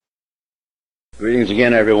Greetings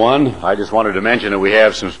again, everyone. I just wanted to mention that we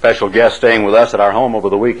have some special guests staying with us at our home over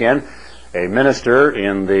the weekend. A minister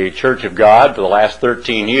in the Church of God for the last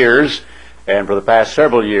 13 years, and for the past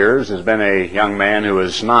several years has been a young man who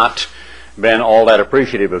has not been all that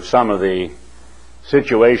appreciative of some of the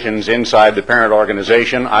situations inside the parent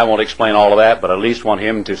organization. I won't explain all of that, but I at least want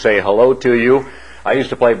him to say hello to you. I used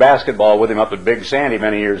to play basketball with him up at Big Sandy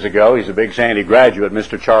many years ago. He's a Big Sandy graduate,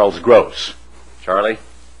 Mr. Charles Gross. Charlie?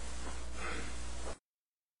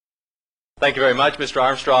 Thank you very much, Mr.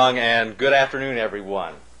 Armstrong, and good afternoon,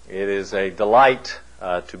 everyone. It is a delight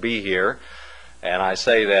to be here, and I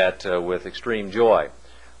say that with extreme joy.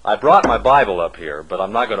 I brought my Bible up here, but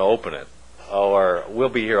I'm not going to open it, or we'll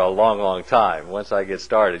be here a long, long time. Once I get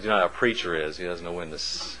started, you know how a preacher is. He doesn't know when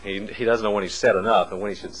he doesn't know when he's said enough and when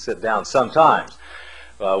he should sit down sometimes.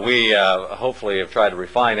 We hopefully have tried to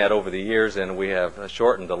refine that over the years, and we have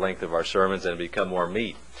shortened the length of our sermons and become more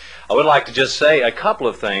meat. I would like to just say a couple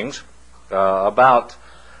of things about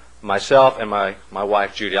myself and my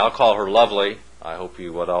wife Judy. I'll call her Lovely. I hope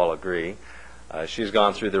you would all agree. She's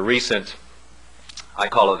gone through the recent, I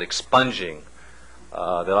call it expunging,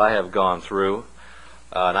 that I have gone through.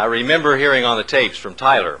 And I remember hearing on the tapes from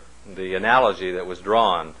Tyler the analogy that was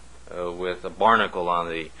drawn with a barnacle on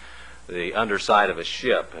the underside of a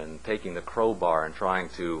ship and taking the crowbar and trying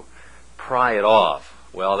to pry it off.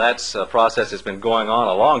 Well, that's a process that's been going on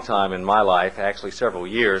a long time in my life, actually several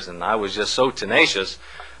years, and I was just so tenacious,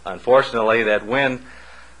 unfortunately, that when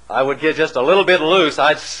I would get just a little bit loose,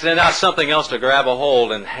 I'd send out something else to grab a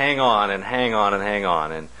hold and hang on and hang on and hang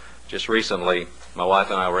on. And just recently, my wife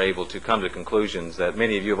and I were able to come to conclusions that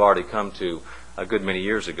many of you have already come to a good many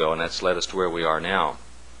years ago, and that's led us to where we are now.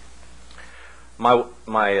 My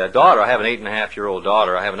daughter, I have an 8.5-year-old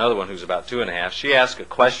daughter. I have another one who's about 2.5. She asked a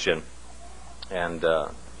question, and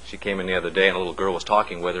she came in the other day, and a little girl was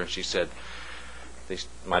talking with her, and she said,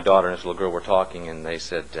 my daughter and this little girl were talking, and they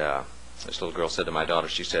said, this little girl said to my daughter,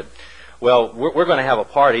 she said, well, we're going to have a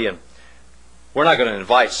party, and we're not going to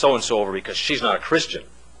invite so-and-so over because she's not a Christian.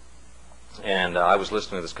 And I was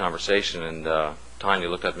listening to this conversation, and Tanya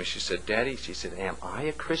looked at me, she said, Daddy, she said, am I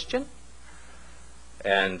a Christian?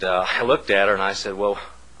 And I looked at her and I said, well,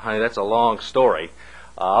 honey, that's a long story.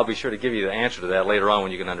 I'll be sure to give you the answer to that later on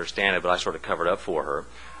when you can understand it, but I sort of covered up for her.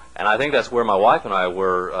 And I think that's where my wife and I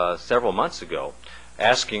were several months ago,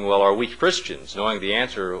 asking, well, are we Christians? Knowing the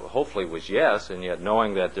answer hopefully was yes, and yet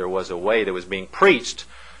knowing that there was a way that was being preached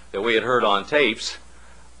that we had heard on tapes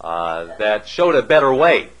that showed a better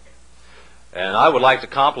way. And I would like to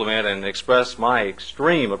compliment and express my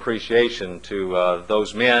extreme appreciation to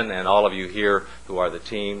those men and all of you here who are the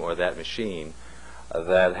team or that machine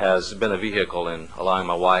that has been a vehicle in allowing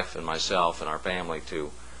my wife and myself and our family to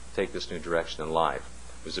take this new direction in life.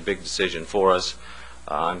 It was a big decision for us.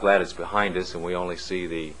 I'm glad it's behind us and we only see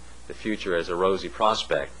the future as a rosy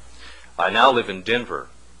prospect. I now live in Denver,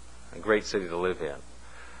 a great city to live in.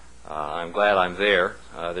 I'm glad I'm there.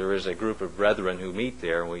 There is a group of brethren who meet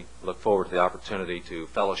there, and we look forward to the opportunity to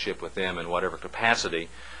fellowship with them in whatever capacity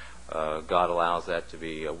God allows that to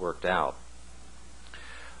be worked out.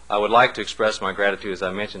 I would like to express my gratitude, as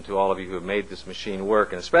I mentioned, to all of you who have made this machine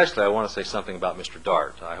work, and especially I want to say something about Mr.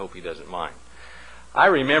 Dart. I hope he doesn't mind. I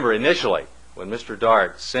remember initially when Mr.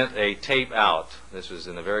 Dart sent a tape out, this was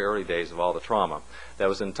in the very early days of all the trauma, that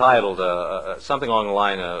was entitled something along the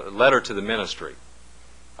line, a letter to the ministry.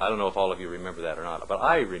 I don't know if all of you remember that or not, but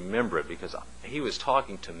I remember it because he was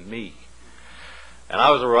talking to me. And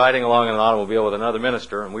I was riding along in an automobile with another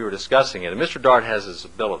minister, and we were discussing it. And Mr. Dart has this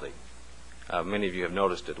ability. Many of you have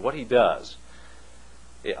noticed it. What he does,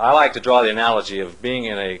 I like to draw the analogy of being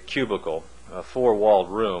in a cubicle, a four-walled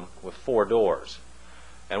room with four doors.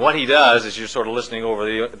 And what he does is you're sort of listening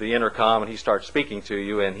over the intercom, and he starts speaking to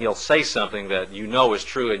you, and he'll say something that you know is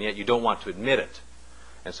true, and yet you don't want to admit it.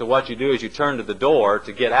 And so what you do is you turn to the door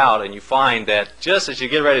to get out, and you find that just as you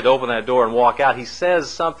get ready to open that door and walk out, he says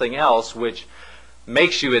something else which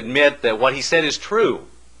makes you admit that what he said is true.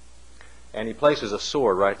 And he places a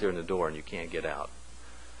sword right there in the door, and you can't get out.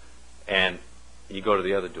 And you go to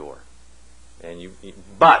the other door. And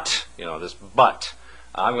this but.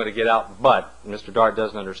 I'm going to get out, but Mr. Dart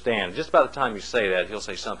doesn't understand. Just by the time you say that, he'll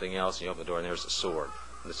say something else, and you open the door, and there's a sword.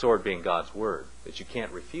 The sword being God's word that you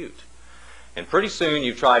can't refute. And pretty soon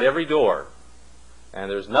you've tried every door, and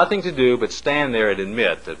there's nothing to do but stand there and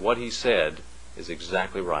admit that what he said is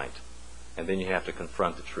exactly right. And then you have to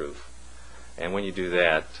confront the truth. And when you do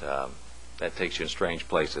that, that takes you in strange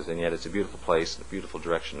places, and yet it's a beautiful place and a beautiful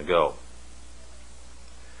direction to go.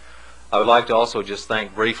 I would like to also just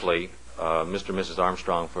thank briefly Mr. and Mrs.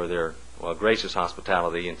 Armstrong for their gracious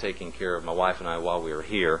hospitality in taking care of my wife and I while we were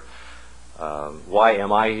here. Why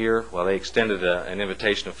am I here? Well, they extended an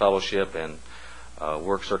invitation of fellowship and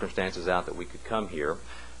work circumstances out that we could come here.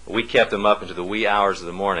 We kept them up into the wee hours of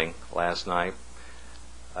the morning last night.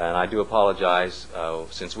 And I do apologize,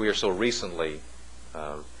 since we are so recently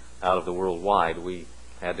out of the worldwide, we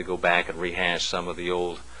had to go back and rehash some of the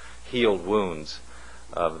old healed wounds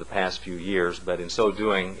of the past few years. But in so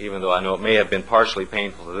doing, even though I know it may have been partially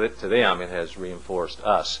painful to them, it has reinforced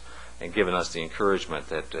us and given us the encouragement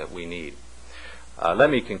that we need. Let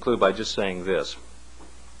me conclude by just saying this.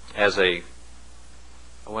 As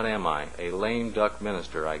what am I? A lame duck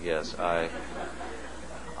minister, I guess.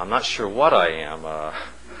 I'm not sure what I am.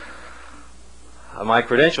 My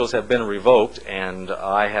credentials have been revoked, and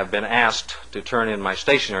I have been asked to turn in my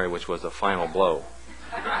stationery, which was the final blow.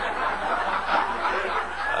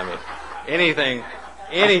 I mean,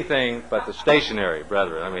 anything but the stationery,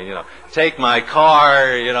 brethren. I mean, take my car,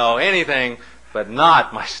 anything, but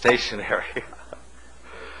not my stationery.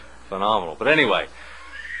 Phenomenal. But anyway,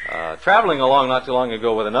 traveling along not too long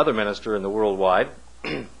ago with another minister in the worldwide,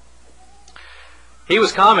 he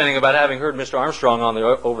was commenting about having heard Mr. Armstrong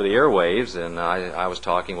over the airwaves, and I was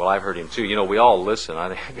talking, well, I've heard him too. We all listen.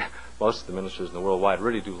 I think most of the ministers in the worldwide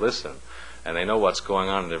really do listen, and they know what's going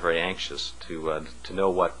on, and they're very anxious to know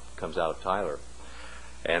what comes out of Tyler.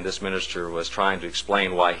 And this minister was trying to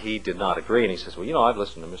explain why he did not agree, and he says, well, I've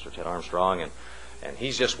listened to Mr. Ted Armstrong, and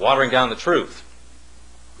he's just watering down the truth.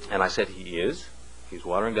 And I said, he is? He's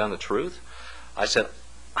watering down the truth? I said,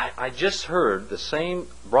 I just heard the same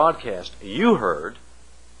broadcast you heard,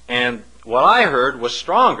 and what I heard was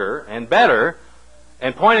stronger and better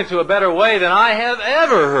and pointed to a better way than I have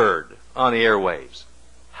ever heard on the airwaves.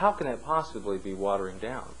 How can that possibly be watering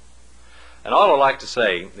down? And all I'd like to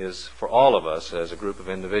say is, for all of us as a group of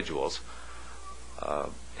individuals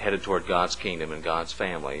headed toward God's kingdom and God's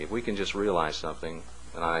family, if we can just realize something,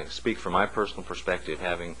 and I speak from my personal perspective,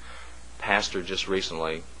 having pastored just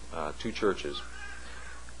recently 2 churches,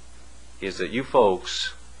 is that you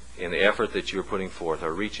folks, in the effort that you're putting forth,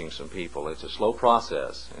 are reaching some people. It's a slow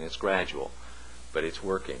process, and it's gradual, but it's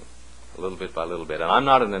working a little bit by little bit. And I'm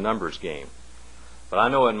not in the numbers game, but I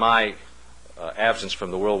know in my absence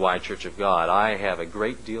from the Worldwide Church of God, I have a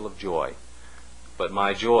great deal of joy, but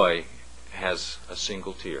my joy has a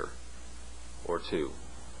single tear or two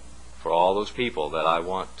for all those people that I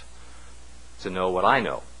want to know what I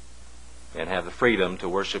know and have the freedom to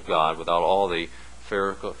worship God without all the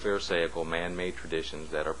pharisaical, man-made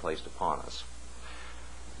traditions that are placed upon us.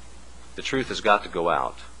 The truth has got to go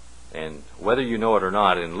out. And whether you know it or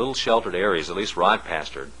not, in little sheltered areas, at least where I've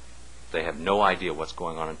pastored, they have no idea what's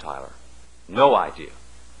going on in Tyler. No idea.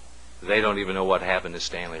 They don't even know what happened to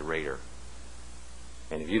Stanley Rader.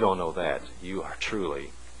 And if you don't know that, you are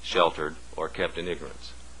truly sheltered or kept in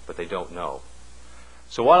ignorance. But they don't know.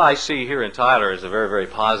 So what I see here in Tyler is a very, very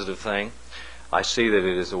positive thing. I see that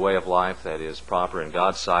it is a way of life that is proper in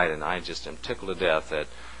God's sight, and I just am tickled to death that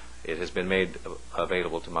it has been made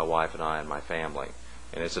available to my wife and I and my family.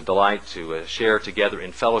 And it's a delight to share together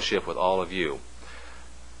in fellowship with all of you.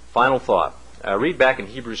 Final thought. Read back in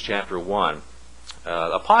Hebrews chapter 1.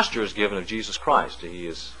 A posture is given of Jesus Christ. He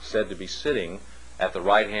is said to be sitting at the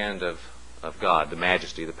right hand of God, the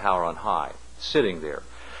majesty, the power on high, sitting there.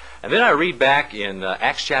 And then I read back in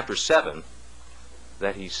Acts chapter 7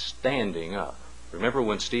 that he's standing up. Remember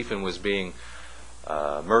when Stephen was being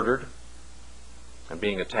murdered and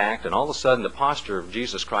being attacked, and all of a sudden the posture of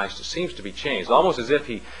Jesus Christ seems to be changed, almost as if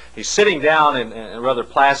he's sitting down in a rather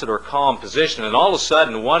placid or calm position, and all of a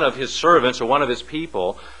sudden one of his servants or one of his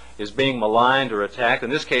people is being maligned or attacked, in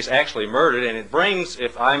this case actually murdered, and it brings,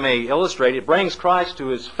 if I may illustrate, it brings Christ to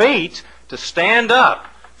his feet to stand up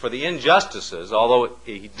for the injustices, although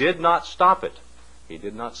he did not stop it. He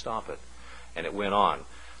did not stop it. And it went on.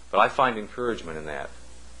 But I find encouragement in that.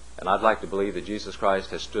 And I'd like to believe that Jesus Christ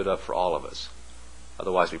has stood up for all of us.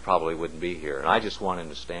 Otherwise we probably wouldn't be here. And I just want him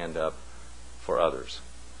to stand up for others.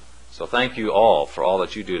 So thank you all for all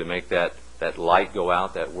that you do to make that light go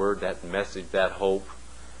out, that word, that message, that hope.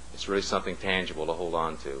 It's really something tangible to hold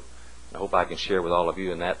on to. I hope I can share with all of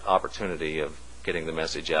you in that opportunity of getting the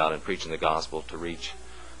message out and preaching the gospel to reach,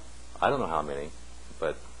 I don't know how many,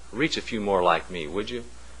 but reach a few more like me, would you?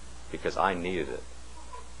 Because I needed it.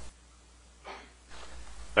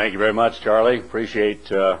 Thank you very much, Charlie. Appreciate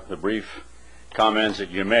the brief comments that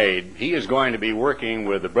you made. He is going to be working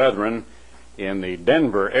with the brethren in the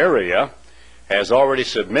Denver area, has already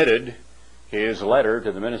submitted his letter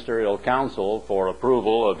to the Ministerial Council for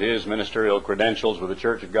approval of his ministerial credentials with the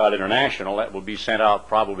Church of God International. That will be sent out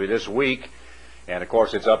probably this week, and of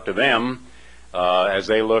course it's up to them as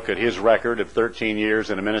they look at his record of 13 years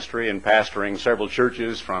in the ministry and pastoring several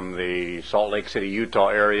churches from the Salt Lake City, Utah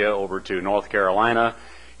area over to North Carolina,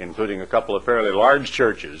 including a couple of fairly large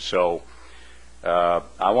churches. So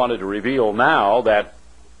I wanted to reveal now that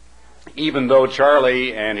even though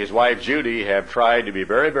Charlie and his wife Judy have tried to be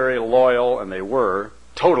very, very loyal, and they were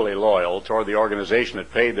totally loyal toward the organization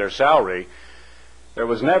that paid their salary, there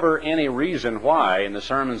was never any reason why in the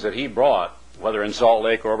sermons that he brought, whether in Salt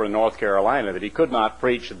Lake or over in North Carolina, that he could not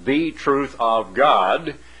preach the truth of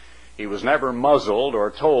God. He was never muzzled or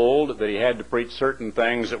told that he had to preach certain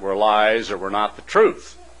things that were lies or were not the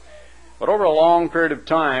truth. But over a long period of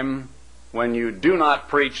time, when you do not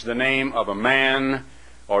preach the name of a man,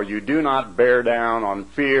 or you do not bear down on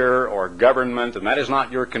fear or government, and that is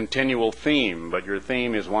not your continual theme, but your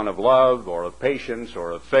theme is one of love or of patience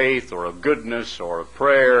or of faith or of goodness or of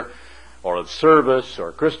prayer or of service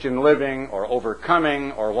or Christian living or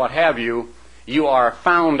overcoming or what have you, you are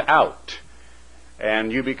found out.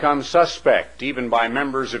 And you become suspect even by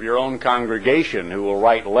members of your own congregation who will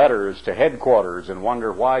write letters to headquarters and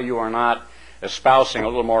wonder why you are not espousing a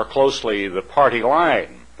little more closely the party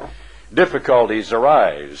line. Difficulties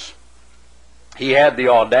arise. He had the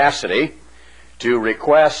audacity to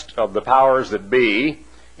request of the powers that be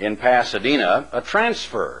in Pasadena a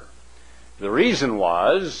transfer. The reason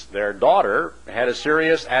was their daughter had a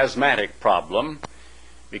serious asthmatic problem,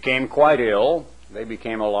 became quite ill. They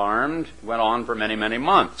became alarmed, went on for many, many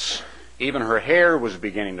months. Even her hair was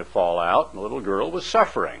beginning to fall out, and the little girl was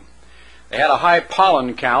suffering. They had a high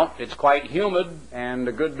pollen count. It's quite humid, and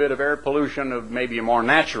a good bit of air pollution of maybe a more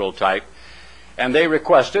natural type. And they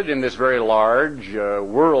requested in this very large,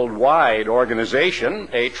 worldwide organization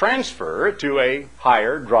a transfer to a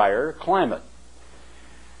higher, drier climate.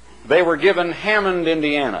 They were given Hammond,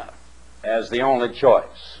 Indiana, as the only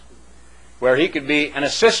choice, where he could be an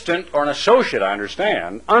assistant or an associate, I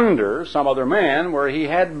understand, under some other man where he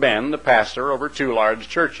had been the pastor over two large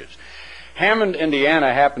churches. Hammond,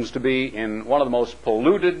 Indiana happens to be in one of the most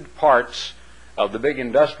polluted parts of the big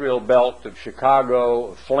industrial belt of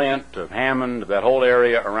Chicago, of Flint, of Hammond, of that whole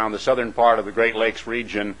area around the southern part of the Great Lakes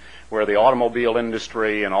region where the automobile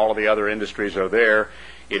industry and all of the other industries are there.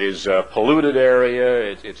 It is a polluted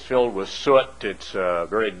area. It's filled with soot. It's a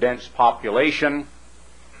very dense population.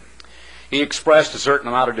 He expressed a certain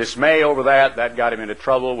amount of dismay over that. That got him into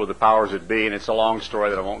trouble with the powers that be, and it's a long story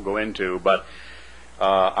that I won't go into. But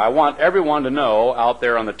I want everyone to know out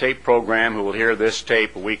there on the tape program who will hear this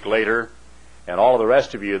tape a week later, and all of the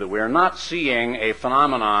rest of you, that we are not seeing a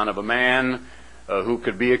phenomenon of a man who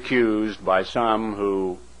could be accused by some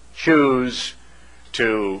who choose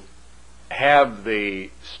to have the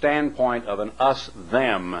standpoint of an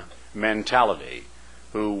us-them mentality,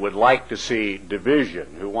 who would like to see division,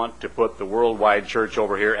 who want to put the worldwide church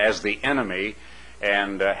over here as the enemy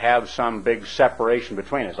and have some big separation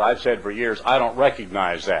between us. I've said for years, I don't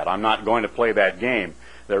recognize that. I'm not going to play that game.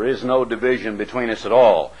 There is no division between us at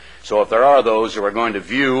all. So if there are those who are going to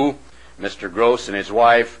view Mr. Gross and his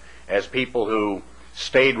wife as people who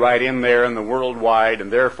stayed right in there in the worldwide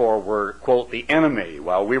and therefore were, quote, the enemy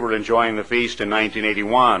while we were enjoying the feast in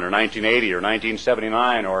 1981 or 1980 or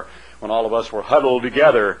 1979, or when all of us were huddled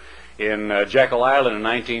together in Jekyll Island in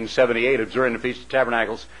 1978 observing the Feast of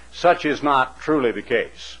Tabernacles, such is not truly the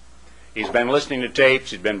case. He's been listening to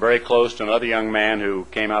tapes. He's been very close to another young man who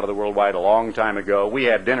came out of the worldwide a long time ago. We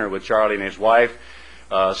had dinner with Charlie and his wife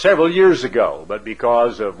several years ago, but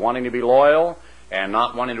because of wanting to be loyal and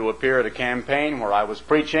not wanting to appear at a campaign where I was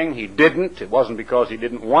preaching, he didn't. It wasn't because he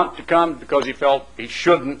didn't want to come, because he felt he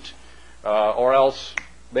shouldn't, or else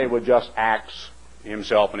they would just axe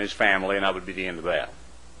himself and his family, and that would be the end of that.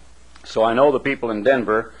 So I know the people in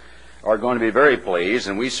Denver are going to be very pleased,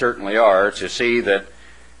 and we certainly are, to see that,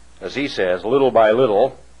 as he says, little by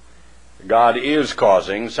little, God is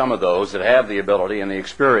causing some of those that have the ability and the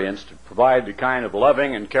experience to provide the kind of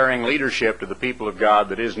loving and caring leadership to the people of God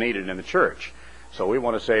that is needed in the church. So we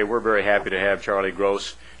want to say we're very happy to have Charlie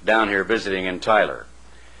Gross down here visiting in Tyler.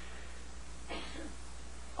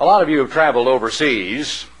 A lot of you have traveled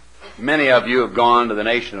overseas. Many of you have gone to the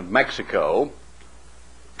nation of Mexico.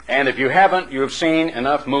 And if you haven't, you have seen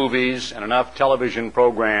enough movies and enough television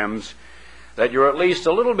programs that you're at least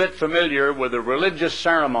a little bit familiar with the religious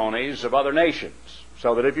ceremonies of other nations.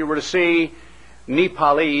 So that if you were to see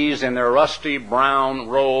Nepalese in their rusty brown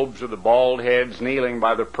robes with the bald heads kneeling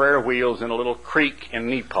by the prayer wheels in a little creek in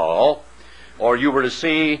Nepal, or you were to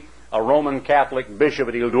see a Roman Catholic bishop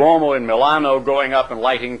at Il Duomo in Milano going up and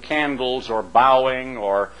lighting candles or bowing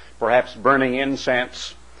or perhaps burning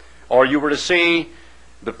incense, or you were to see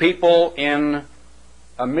the people in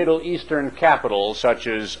a Middle Eastern capital such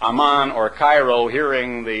as Amman or Cairo,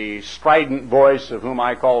 hearing the strident voice of whom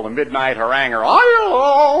I call the midnight haranguer,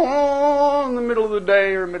 in the middle of the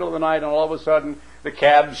day or middle of the night, and all of a sudden the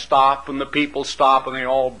cabs stop and the people stop and they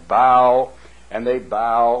all bow and they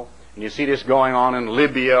bow. And you see this going on in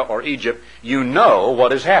Libya or Egypt, you know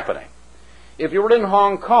what is happening. If you were in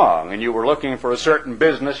Hong Kong and you were looking for a certain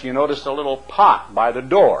business, you noticed a little pot by the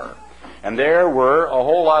door. And there were a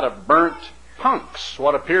whole lot of burnt punks,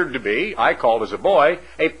 what appeared to be, I called as a boy,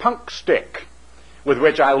 a punk stick, with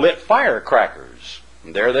which I lit firecrackers.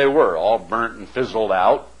 And there they were, all burnt and fizzled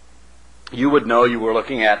out. You would know you were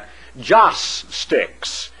looking at joss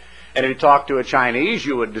sticks. And if you talked to a Chinese,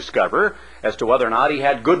 you would discover as to whether or not he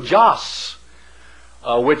had good joss,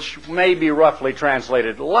 which may be roughly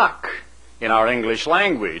translated luck in our English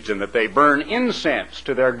language, and that they burn incense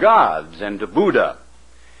to their gods and to Buddha.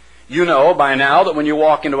 You know by now that when you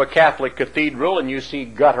walk into a Catholic cathedral and you see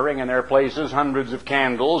guttering in their places, hundreds of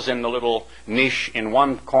candles in the little niche in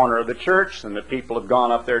one corner of the church, and the people have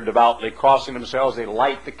gone up there devoutly crossing themselves, they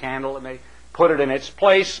light the candle and they put it in its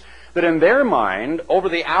place, that in their mind, over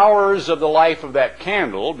the hours of the life of that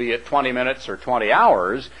candle, be it 20 minutes or 20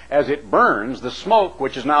 hours, as it burns, the smoke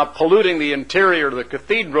which is now polluting the interior of the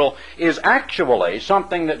cathedral is actually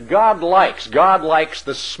something that God likes. God likes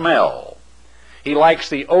the smell. He likes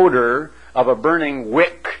the odor of a burning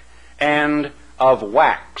wick and of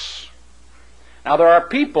wax. Now, there are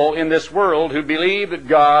people in this world who believe that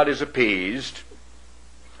God is appeased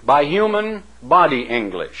by human body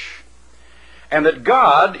English, and that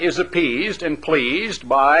God is appeased and pleased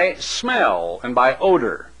by smell and by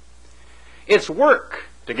odor. It's work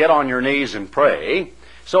to get on your knees and pray,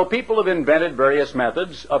 so people have invented various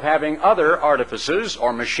methods of having other artifices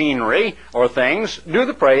or machinery or things do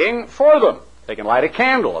the praying for them. They can light a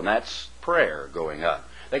candle, and that's prayer going up.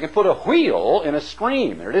 They can put a wheel in a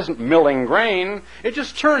stream, and it isn't milling grain. It's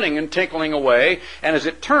just turning and tinkling away, and as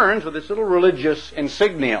it turns with this little religious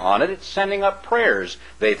insignia on it, it's sending up prayers,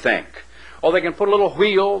 they think. Or they can put a little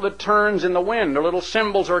wheel that turns in the wind, or little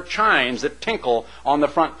cymbals or chimes that tinkle on the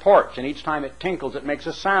front porch, and each time it tinkles, it makes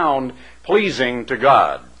a sound pleasing to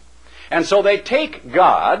God. And so they take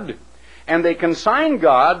God, and they consign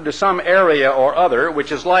God to some area or other,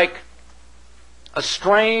 which is like a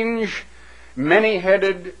strange,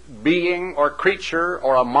 many-headed being or creature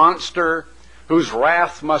or a monster whose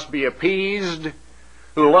wrath must be appeased,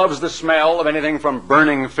 who loves the smell of anything from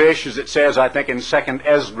burning fish, as it says, I think, in 2nd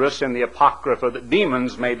Esdras in the Apocrypha, that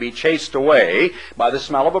demons may be chased away by the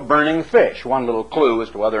smell of a burning fish. One little clue as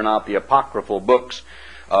to whether or not the apocryphal books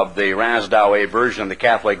of the Razdauer version, the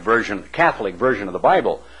Catholic version of the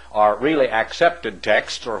Bible, are really accepted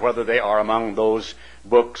texts, or whether they are among those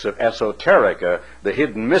books of esoterica, the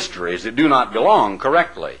hidden mysteries that do not belong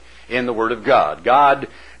correctly in the Word of God. God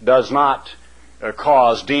does not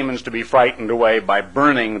cause demons to be frightened away by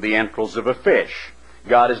burning the entrails of a fish.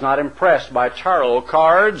 God is not impressed by tarot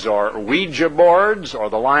cards or Ouija boards or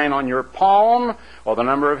the line on your palm or the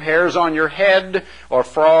number of hairs on your head or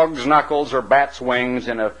frogs' knuckles or bats' wings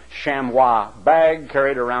in a chamois bag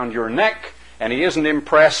carried around your neck. And he isn't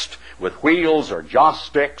impressed with wheels or joss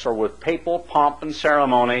sticks or with papal pomp and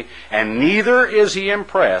ceremony, and neither is he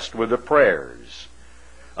impressed with the prayers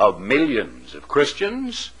of millions of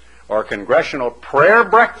Christians or congressional prayer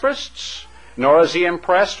breakfasts, nor is he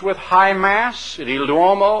impressed with High Mass at Il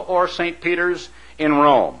Duomo or St. Peter's in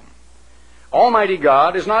Rome. Almighty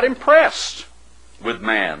God is not impressed with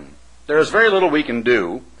man. There is very little we can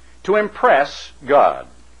do to impress God.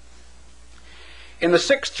 In the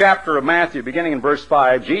 6th chapter of Matthew, beginning in verse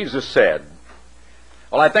 5, Jesus said,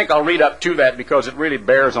 well, I think I'll read up to that because it really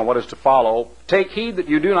bears on what is to follow. Take heed that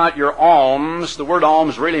you do not your alms. The word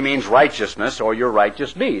alms really means righteousness or your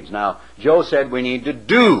righteous deeds. Now, Joe said we need to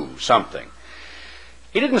do something.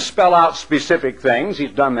 He didn't spell out specific things.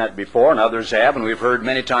 He's done that before, and others have, and we've heard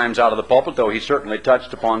many times out of the pulpit, though he certainly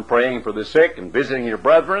touched upon praying for the sick and visiting your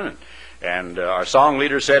brethren. And our song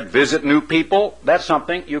leader said, visit new people. That's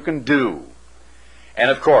something you can do. And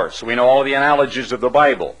of course, we know all the analogies of the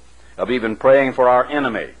Bible, of even praying for our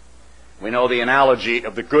enemy. We know the analogy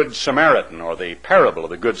of the Good Samaritan, or the parable of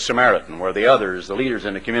the Good Samaritan, where the others, the leaders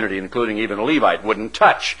in the community, including even a Levite, wouldn't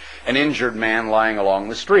touch an injured man lying along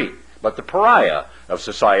the street, but the pariah of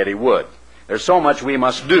society would. There's so much we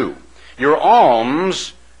must do. Your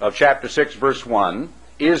alms of chapter 6, verse 1,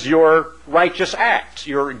 is your righteous acts,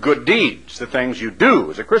 your good deeds, the things you do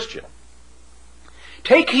as a Christian.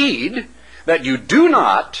 Take heed that you do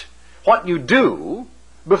not what you do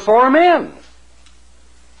before men.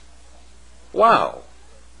 Wow.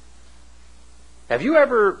 Have you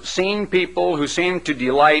ever seen people who seem to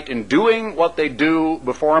delight in doing what they do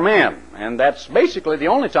before men? And that's basically the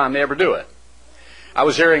only time they ever do it. I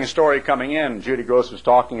was hearing a story coming in. Judy Gross was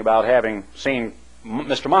talking about having seen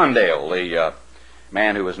Mr. Mondale, the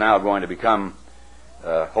man who is now going to become,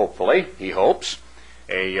 hopefully, he hopes,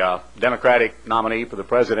 a Democratic nominee for the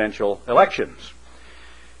presidential elections.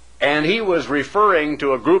 And he was referring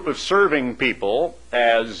to a group of serving people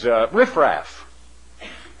as riffraff.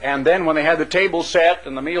 And then when they had the table set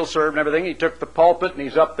and the meal served and everything, he took the pulpit and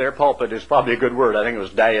he's up there. Pulpit is probably a good word. I think it was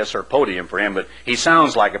dais or podium for him, but he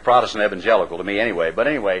sounds like a Protestant evangelical to me anyway. But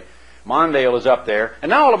anyway, Mondale is up there. And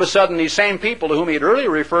now all of a sudden these same people to whom he had earlier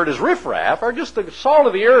referred as riffraff are just the salt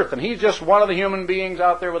of the earth. And he's just one of the human beings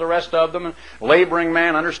out there with the rest of them. And laboring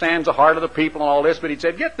man, understands the heart of the people and all this. But he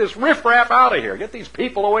said, get this riffraff out of here. Get these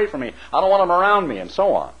people away from me. I don't want them around me, and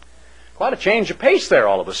so on. Quite a change of pace there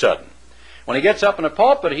all of a sudden. When he gets up in the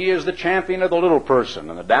pulpit, he is the champion of the little person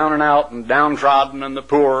and the down and out and downtrodden and the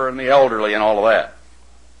poor and the elderly and all of that.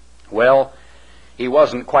 Well, he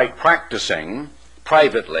wasn't quite practicing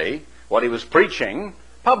privately what he was preaching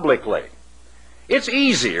publicly. It's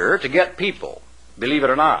easier to get people, believe it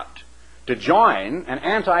or not, to join an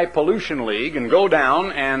anti-pollution league and go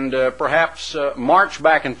down and perhaps march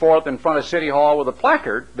back and forth in front of City Hall with a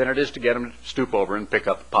placard than it is to get them to stoop over and pick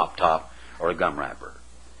up a pop top or a gum wrapper.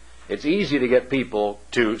 It's easy to get people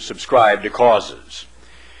to subscribe to causes.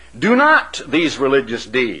 Do not these religious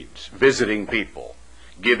deeds, visiting people,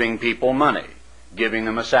 giving people money, giving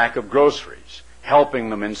them a sack of groceries, helping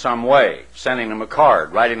them in some way, sending them a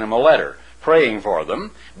card, writing them a letter, praying for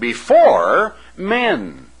them, before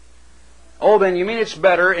men. Oh, then you mean it's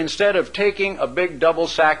better, instead of taking a big double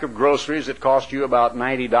sack of groceries that cost you about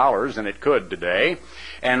 $90, and it could today,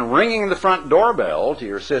 and ringing the front doorbell to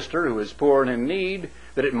your sister who is poor and in need,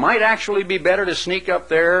 that it might actually be better to sneak up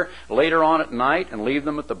there later on at night and leave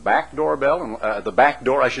them at the back doorbell, the back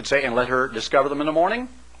door, I should say, and let her discover them in the morning?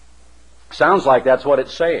 Sounds like that's what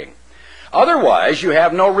it's saying. Otherwise, you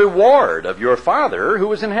have no reward of your Father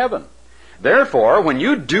who is in heaven. Therefore, when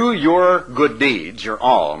you do your good deeds, your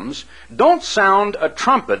alms, don't sound a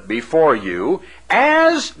trumpet before you,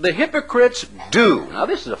 as the hypocrites do. Now,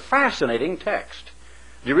 this is a fascinating text.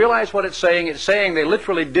 Do you realize what it's saying? It's saying they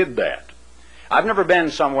literally did that. I've never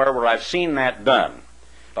been somewhere where I've seen that done,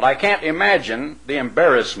 but I can't imagine the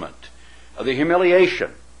embarrassment, the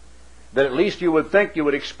humiliation that at least you would think you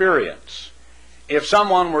would experience if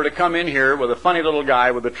someone were to come in here with a funny little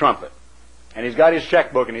guy with a trumpet, and he's got his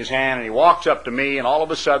checkbook in his hand, and he walks up to me, and all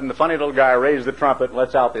of a sudden the funny little guy raises the trumpet and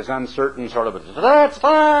lets out this uncertain sort of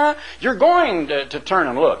you're going to turn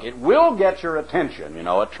and look. It will get your attention, you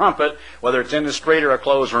know, a trumpet, whether it's in the street or a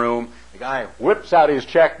closed room. The guy whips out his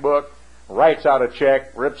checkbook, writes out a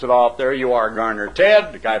check, rips it off. There you are, Garner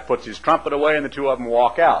Ted. The guy puts his trumpet away, and the two of them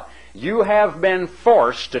walk out. You have been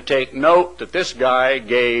forced to take note that this guy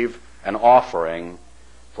gave an offering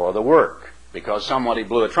for the work because somebody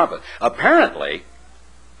blew a trumpet. Apparently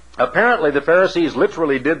the Pharisees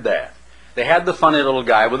literally did that. They had the funny little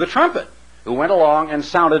guy with a trumpet who went along and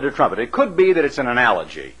sounded a trumpet. It could be that it's an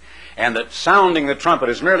analogy, and that sounding the trumpet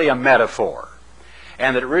is merely a metaphor,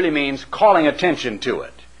 and that it really means calling attention to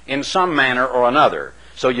it in some manner or another,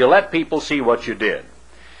 so you let people see what you did.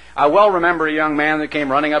 I well remember a young man that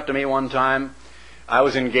came running up to me one time. I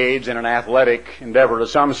was engaged in an athletic endeavor of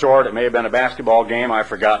some sort. It may have been a basketball game, I've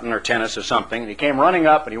forgotten, or tennis or something. And he came running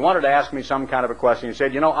up and he wanted to ask me some kind of a question. He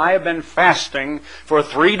said, you know, I have been fasting for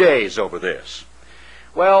 3 days over this.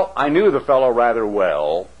 Well, I knew the fellow rather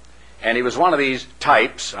well, and he was one of these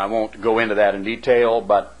types. I won't go into that in detail,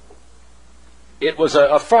 but it was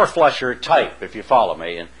a four-flusher type, if you follow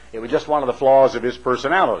me, and it was just one of the flaws of his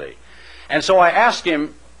personality. And so I asked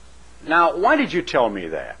him, now, why did you tell me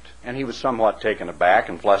that? And he was somewhat taken aback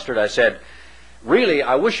and flustered. I said, really,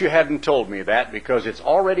 I wish you hadn't told me that, because it's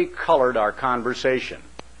already colored our conversation.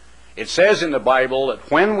 It says in the Bible that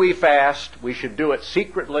when we fast, we should do it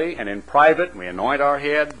secretly and in private. We anoint our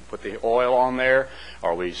head, put the oil on there,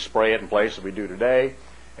 or we spray it in place as we do today.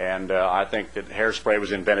 And I think that hairspray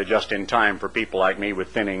was invented just in time for people like me with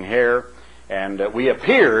thinning hair. And we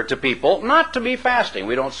appear to people not to be fasting.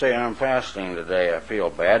 We don't say, I'm fasting today, I feel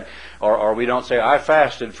bad. Or we don't say, I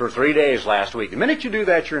fasted for 3 days last week. The minute you do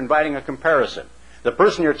that, you're inviting a comparison. The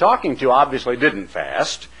person you're talking to obviously didn't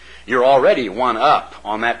fast. You're already one up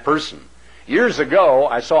on that person. Years ago,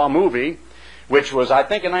 I saw a movie, which was, I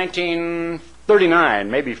think, in 1939,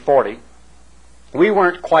 maybe 40. We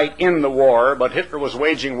weren't quite in the war, but Hitler was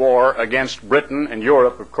waging war against Britain and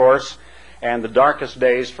Europe, of course, and the darkest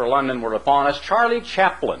days for London were upon us. Charlie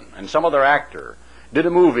Chaplin and some other actor did a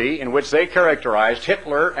movie in which they characterized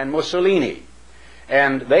Hitler and Mussolini.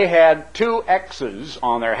 And they had two X's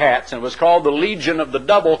on their hats, and it was called the Legion of the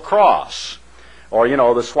Double Cross, or, you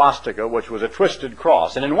know, the swastika, which was a twisted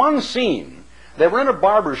cross. And in one scene, they were in a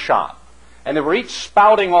barber shop, and they were each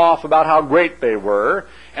spouting off about how great they were,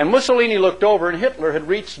 and Mussolini looked over, and Hitler had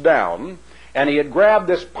reached down, and he had grabbed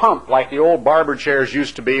this pump like the old barber chairs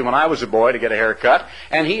used to be when I was a boy to get a haircut,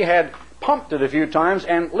 and he had pumped it a few times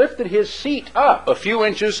and lifted his seat up a few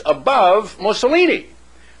inches above Mussolini.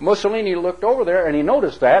 Mussolini looked over there, and he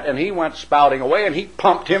noticed that, and he went spouting away, and he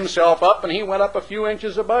pumped himself up, and he went up a few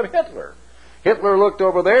inches above Hitler. Hitler looked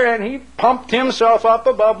over there, and he pumped himself up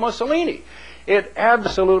above Mussolini. It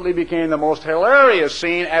absolutely became the most hilarious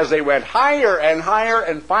scene as they went higher and higher,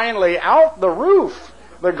 and finally out the roof,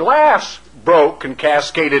 the glass broke and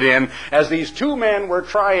cascaded in as these two men were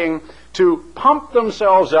trying to pump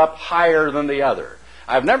themselves up higher than the other.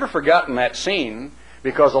 I've never forgotten that scene,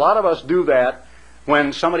 because a lot of us do that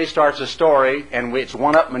when somebody starts a story and it's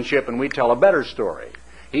one-upmanship and we tell a better story.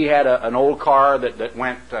 He had an old car that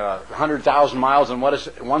went 100,000 miles on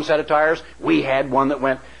one set of tires. We had one that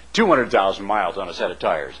went 200,000 miles on a set of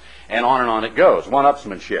tires. And on it goes,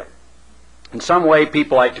 one-upsmanship. In some way,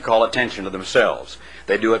 people like to call attention to themselves.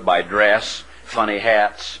 They do it by dress, funny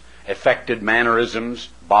hats, affected mannerisms,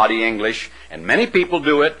 body English, and many people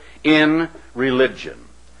do it in religion.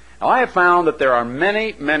 Now, I have found that there are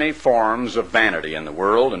many, many forms of vanity in the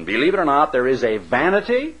world, and believe it or not, there is a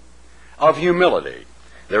vanity of humility.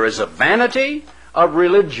 There is a vanity of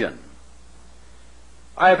religion.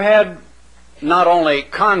 I have had not only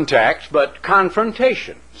contacts, but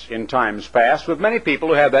confrontations in times past with many people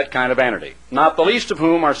who have that kind of vanity, not the least of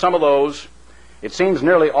whom are some of those. It seems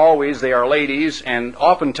nearly always they are ladies, and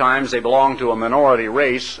oftentimes they belong to a minority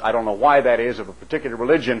race, I don't know why that is, of a particular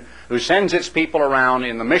religion, who sends its people around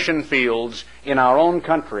in the mission fields in our own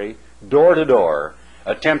country, door to door,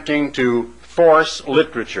 attempting to force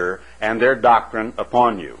literature and their doctrine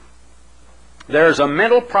upon you. There's a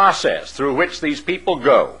mental process through which these people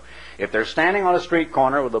go. If they're standing on a street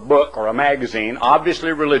corner with a book or a magazine,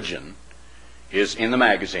 obviously religion is in the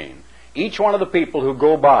magazine. Each one of the people who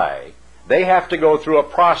go by, they have to go through a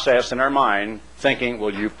process in their mind thinking,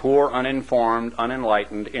 well, you poor, uninformed,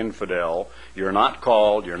 unenlightened infidel, you're not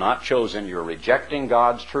called, you're not chosen, you're rejecting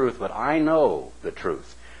God's truth, but I know the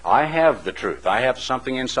truth. I have the truth. I have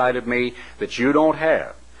something inside of me that you don't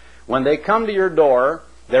have. When they come to your door,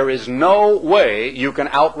 there is no way you can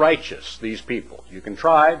outrighteous these people. You can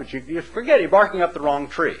try, but you forget, you're barking up the wrong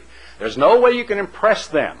tree. There's no way you can impress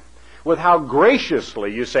them with how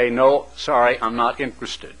graciously you say, no, sorry, I'm not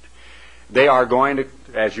interested. They are going to,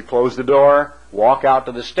 as you close the door, walk out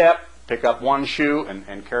to the step, pick up one shoe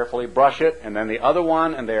and carefully brush it, and then the other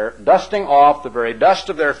one, and they're dusting off the very dust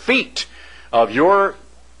of their feet of your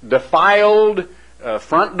defiled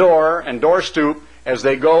front door and door stoop as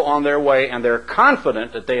they go on their way, and they're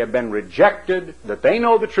confident that they have been rejected, that they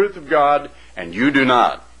know the truth of God, and you do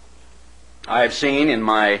not. I have seen in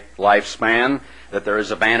my lifespan that there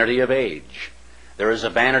is a vanity of age. There is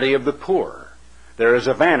a vanity of the poor. There is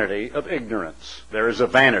a vanity of ignorance. There is a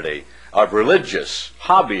vanity of religious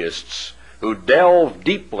hobbyists who delve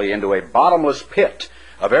deeply into a bottomless pit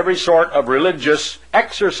of every sort of religious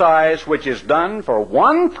exercise which is done for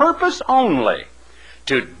one purpose only,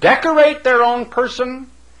 to decorate their own person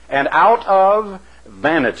and out of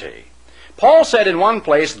vanity. Paul said in one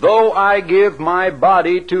place, though I give my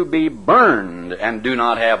body to be burned and do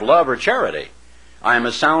not have love or charity, I am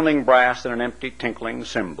a sounding brass and an empty tinkling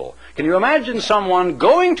cymbal. Can you imagine someone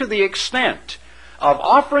going to the extent of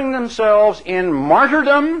offering themselves in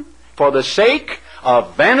martyrdom for the sake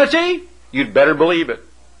of vanity? You'd better believe it.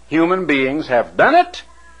 Human beings have done it,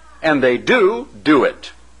 and they do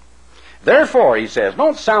it. Therefore, he says,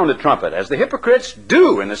 don't sound a trumpet, as the hypocrites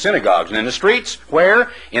do in the synagogues and in the streets,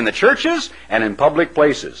 where? In the churches and in public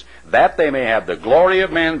places, that they may have the glory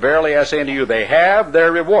of men. Verily I say unto you, they have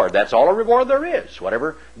their reward. That's all a reward there is,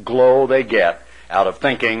 whatever glow they get out of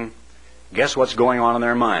thinking. Guess what's going on in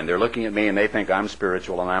their mind? They're looking at me and they think I'm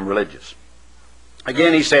spiritual and I'm religious.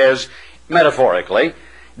 Again, he says, metaphorically,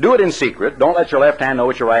 do it in secret. Don't let your left hand know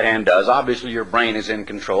what your right hand does. Obviously, your brain is in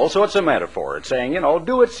control, so it's a metaphor. It's saying,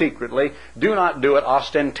 do it secretly. Do not do it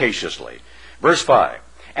ostentatiously. Verse 5,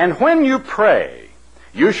 and when you pray,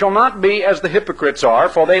 you shall not be as the hypocrites are,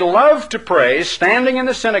 for they love to pray, standing in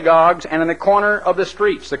the synagogues and in the corners of the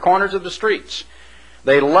streets.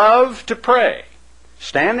 They love to pray,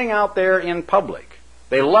 standing out there in public.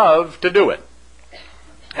 They love to do it.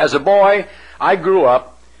 As a boy, I grew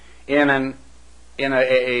up in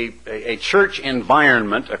a church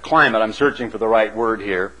environment, a climate, I'm searching for the right word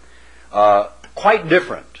here, quite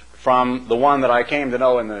different from the one that I came to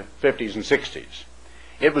know in the 50s and 60s.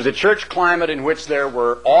 It was a church climate in which there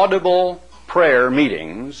were audible prayer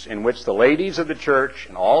meetings in which the ladies of the church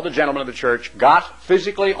and all the gentlemen of the church got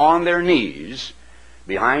physically on their knees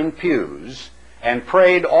behind pews and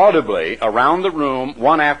prayed audibly around the room,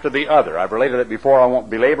 one after the other. I've related it before. I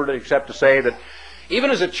won't belabor it except to say that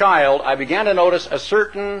even as a child, I began to notice a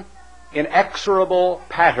certain inexorable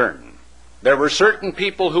pattern. There were certain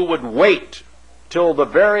people who would wait till the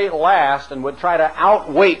very last and would try to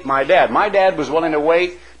outwait my dad. My dad was willing to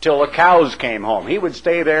wait till the cows came home. He would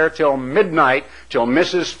stay there till midnight, till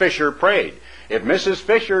Mrs. Fisher prayed. If Mrs.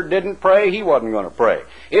 Fisher didn't pray, he wasn't going to pray.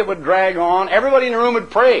 It would drag on. Everybody in the room would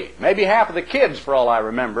pray. Maybe half of the kids, for all I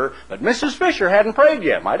remember. But Mrs. Fisher hadn't prayed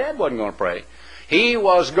yet. My dad wasn't going to pray. He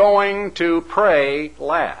was going to pray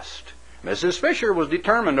last. Mrs. Fisher was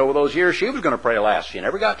determined over those years she was going to pray last. She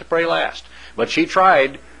never got to pray last. But she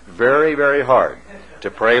tried very, very hard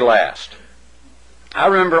to pray last. I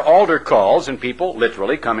remember altar calls and people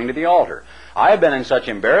literally coming to the altar. I have been in such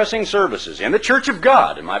embarrassing services in the Church of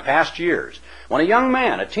God in my past years when a young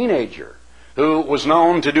man, a teenager, who was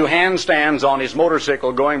known to do handstands on his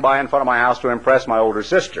motorcycle going by in front of my house to impress my older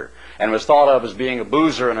sister and was thought of as being a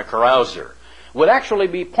boozer and a carouser, would actually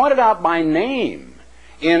be pointed out by name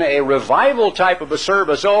in a revival type of a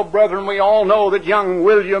service. Oh, brethren, we all know that young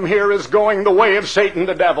William here is going the way of Satan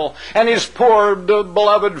the devil, and his poor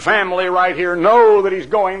beloved family right here know that he's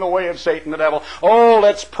going the way of Satan the devil. Oh,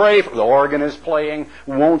 let's pray. The organ is playing.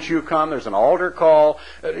 Won't you come? There's an altar call.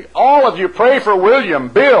 All of you pray for William.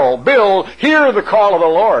 Bill, hear the call of the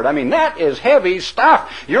Lord. I mean, that is heavy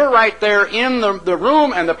stuff. You're right there in the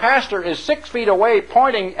room, and the pastor is 6 feet away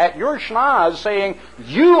pointing at your schnoz saying,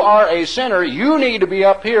 you are a sinner. You need to be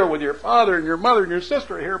up here with your father and your mother and your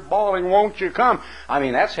sister here bawling, won't you come? I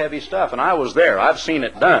mean, that's heavy stuff, and I was there. I've seen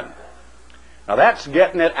it done. Now, that's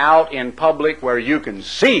getting it out in public where you can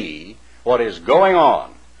see what is going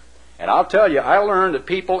on. And I'll tell you, I learned that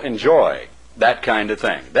people enjoy that kind of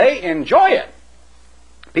thing. They enjoy it.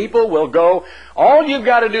 People will go, all you've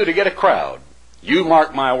got to do to get a crowd, you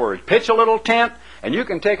mark my words, pitch a little tent, and you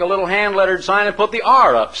can take a little hand-lettered sign and put the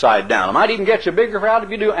R upside down. It might even get you a bigger crowd if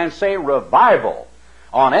you do, and say revival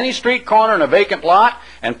on any street corner in a vacant lot,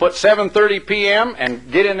 and put 7:30 p.m.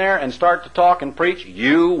 and get in there and start to talk and preach.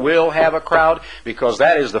 You will have a crowd, because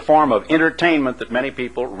that is the form of entertainment that many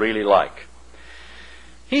people really like.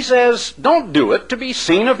 He says, don't do it to be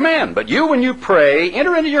seen of men, but you, when you pray,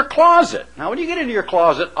 enter into your closet. Now, when you get into your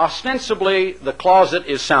closet, ostensibly the closet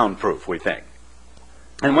is soundproof, we think.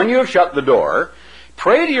 And when you have shut the door,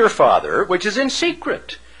 pray to your Father, which is in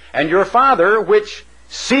secret, and your Father, which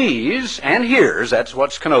sees and hears, that's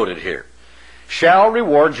what's connoted here, shall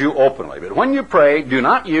reward you openly. But when you pray, do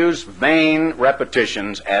not use vain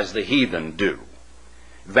repetitions as the heathen do.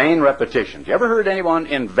 Vain repetitions. You ever heard anyone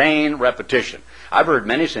in vain repetition? I've heard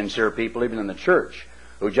many sincere people, even in the church,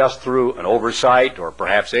 who just through an oversight or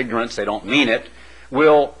perhaps ignorance, they don't mean it,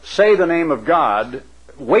 will say the name of God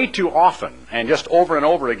way too often, and just over and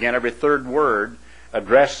over again, every third word,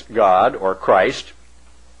 address God or Christ.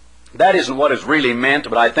 That isn't what is really meant,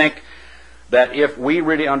 but I think that if we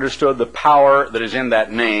really understood the power that is in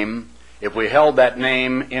that name, if we held that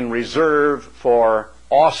name in reserve for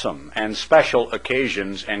awesome and special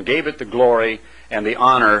occasions and gave it the glory and the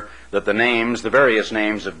honor that the names, the various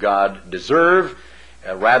names of God deserve,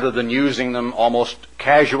 rather than using them almost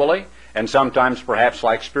casually, and sometimes perhaps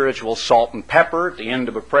like spiritual salt and pepper at the end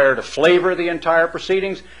of a prayer to flavor the entire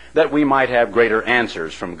proceedings, that we might have greater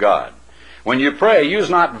answers from God. When you pray, use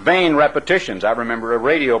not vain repetitions. I remember a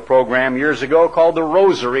radio program years ago called The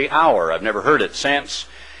Rosary Hour. I've never heard it since.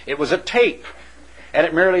 It was a tape, and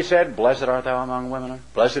it merely said, blessed art thou among women,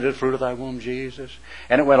 blessed is the fruit of thy womb, Jesus.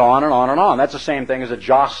 And it went on and on and on. That's the same thing as a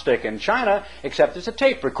joss stick in China, except it's a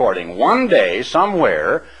tape recording. One day,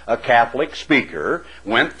 somewhere, a Catholic speaker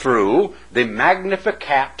went through the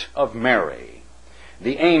Magnificat of Mary,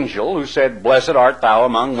 the angel who said, blessed art thou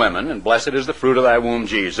among women, and blessed is the fruit of thy womb,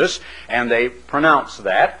 Jesus. And they pronounce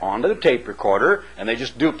that onto the tape recorder, and they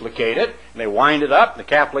just duplicate it, and they wind it up, the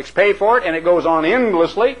Catholics pay for it, and it goes on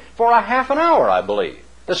endlessly for a half an hour, I believe.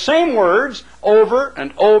 The same words over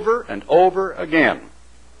and over and over again.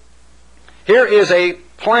 Here is a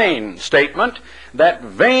plain statement that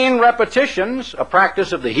vain repetitions, a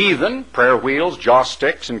practice of the heathen, prayer wheels, joss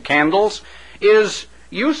sticks, and candles, is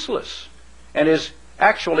useless and is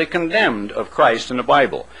actually condemned of Christ in the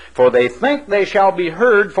Bible. For they think they shall be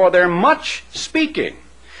heard for their much speaking.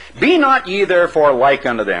 Be not ye therefore like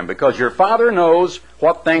unto them, because your Father knows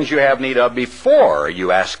what things you have need of before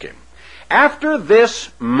you ask him. After this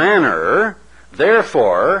manner,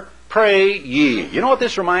 therefore, pray ye. You know what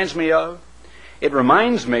this reminds me of? It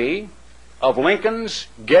reminds me of Lincoln's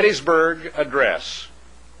Gettysburg Address,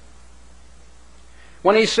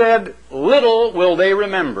 when he said, "Little will they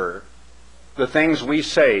remember the things we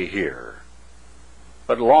say here,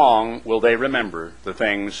 but long will they remember the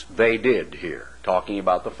things they did here," talking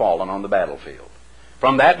about the fallen on the battlefield.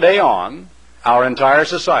 From that day on, our entire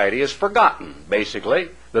society has forgotten, basically,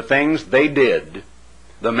 the things they did,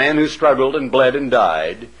 the men who struggled and bled and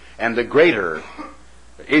died, and the greater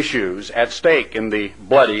issues at stake in the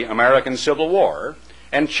bloody American Civil War.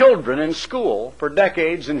 And children in school for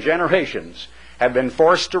decades and generations have been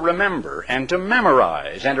forced to remember and to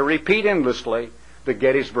memorize and to repeat endlessly the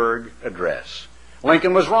Gettysburg Address.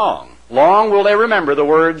 Lincoln was wrong. Long will they remember the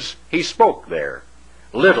words he spoke there.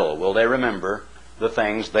 Little will they remember the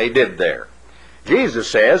things they did there. Jesus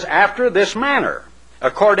says, "After this manner,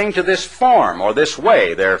 according to this form," or this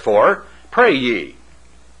way, therefore, "pray ye."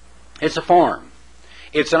 It's a form.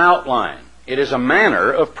 It's an outline. It is a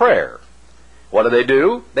manner of prayer. What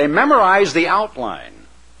do? They memorize the outline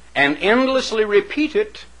and endlessly repeat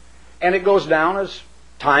it, and it goes down as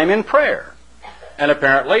time in prayer. And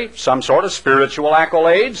apparently some sort of spiritual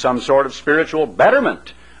accolade, some sort of spiritual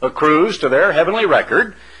betterment accrues to their heavenly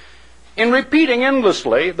record in repeating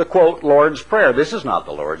endlessly the, quote, Lord's Prayer. This is not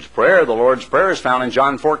the Lord's Prayer. The Lord's Prayer is found in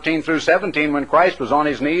John 14 through 17 when Christ was on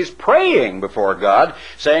his knees praying before God,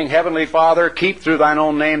 saying, "Heavenly Father, keep through thine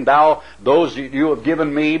own name those you have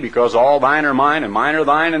given me, because all thine are mine and mine are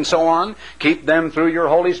thine," and so on. Keep them through your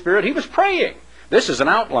Holy Spirit. He was praying. This is an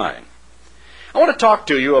outline. I want to talk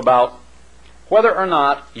to you about whether or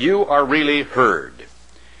not you are really heard.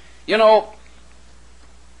 You know,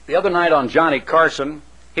 the other night on Johnny Carson,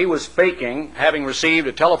 he was faking having received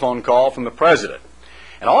a telephone call from the president.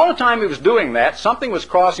 And all the time he was doing that, something was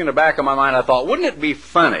crossing the back of my mind. I thought, wouldn't it be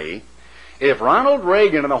funny if Ronald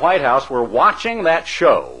Reagan and the White House were watching that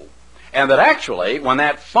show, and that actually, when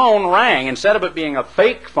that phone rang, instead of it being a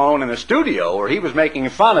fake phone in the studio where he was making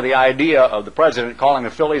fun of the idea of the president calling the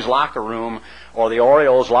Phillies locker room or the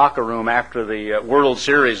Orioles locker room after the World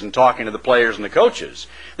Series and talking to the players and the coaches,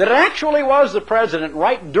 that it actually was the president.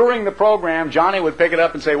 Right during the program, Johnny would pick it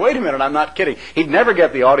up and say, "Wait a minute, I'm not kidding." He'd never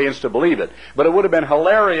get the audience to believe it. But it would have been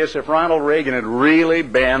hilarious if Ronald Reagan had really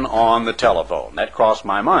been on the telephone. That crossed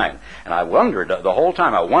my mind. And I wondered, the whole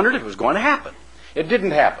time, I wondered if it was going to happen. It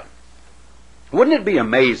didn't happen. Wouldn't it be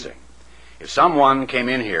amazing if someone came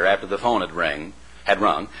in here after the phone had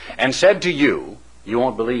rung and said to you, "You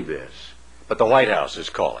won't believe this, but the White House is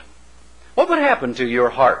calling"? What would happen to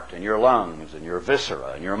your heart and your lungs and your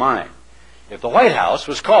viscera and your mind if the White House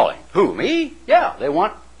was calling? Who, me? Yeah, they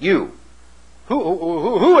want you.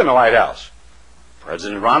 Who in the White House?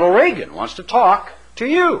 President Ronald Reagan wants to talk to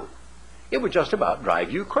you. It would just about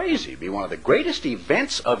drive you crazy. It'd be one of the greatest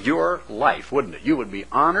events of your life, wouldn't it? You would be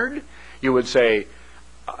honored. You would say,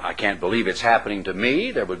 "I can't believe it's happening to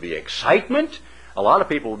me." There would be excitement. A lot of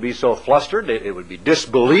people would be so flustered, it would be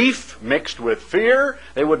disbelief mixed with fear.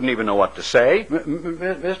 They wouldn't even know what to say.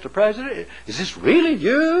 "Mr. President, is this really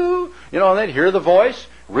you?" You know, and they'd hear the voice.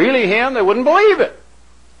 Really him? They wouldn't believe it.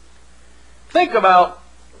 Think about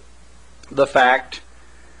the fact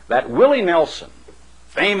that Willie Nelson,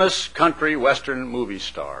 famous country western movie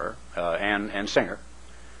star and singer,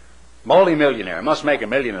 multi-millionaire, must make $1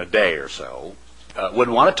 million a day or so, would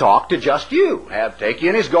want to talk to just you. Take you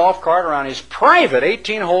in his golf cart around his private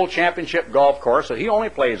 18-hole championship golf course that he only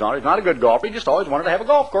plays on. He's not a good golfer. He just always wanted to have a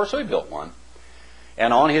golf course, so he built one.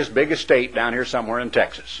 And on his big estate down here somewhere in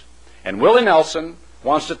Texas. And Willie Nelson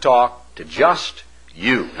wants to talk to just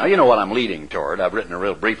you. Now, you know what I'm leading toward. I've written a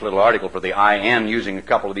real brief little article for the IN using a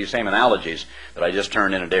couple of these same analogies that I just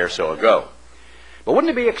turned in a day or so ago. But wouldn't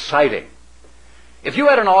it be exciting if you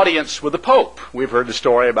had an audience with the Pope? We've heard the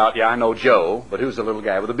story about, I know Joe, but who's the little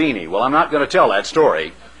guy with a beanie? Well, I'm not going to tell that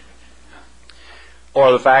story.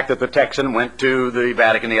 Or the fact that the Texan went to the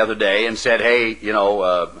Vatican the other day and said, "Hey,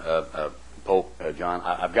 Pope John,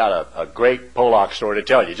 I've got a great Polak story to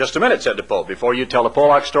tell you." "Just a minute," said the Pope. "Before you tell the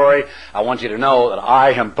Polak story, I want you to know that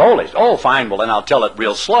I am Polish." "Oh, fine. Well, then I'll tell it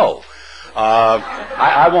real slow."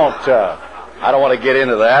 I won't. I don't want to get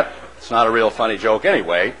into that. It's not a real funny joke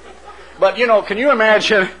anyway. But, can you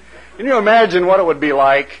imagine what it would be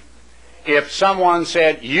like if someone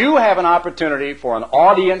said, "You have an opportunity for an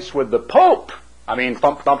audience with the Pope"? I mean,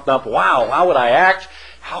 thump, thump, thump, wow, how would I act?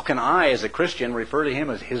 How can I, as a Christian, refer to him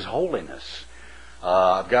as His Holiness?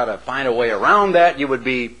 I've got to find a way around that. You would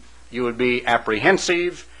be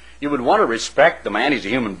apprehensive. You would want to respect the man. He's a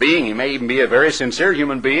human being. He may even be a very sincere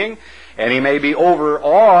human being, and he may be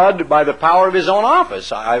overawed by the power of his own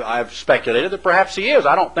office. I've speculated that perhaps he is.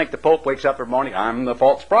 I don't think the Pope wakes up every morning, I'm the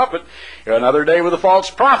false prophet. Another day with a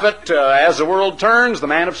false prophet. As the world turns, the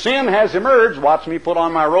man of sin has emerged. Watch me put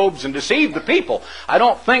on my robes and deceive the people. I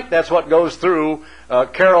don't think that's what goes through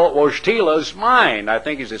Karol Wojtyla's mind. I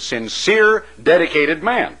think he's a sincere, dedicated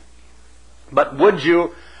man. But would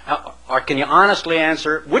you, or can you honestly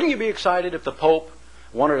answer, wouldn't you be excited if the Pope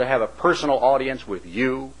wanted to have a personal audience with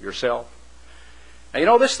you, yourself? Now, you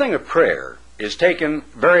know, this thing of prayer is taken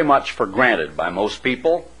very much for granted by most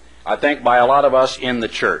people, I think by a lot of us in the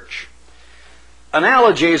church.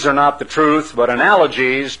 Analogies are not the truth, but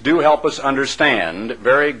analogies do help us understand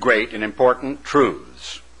very great and important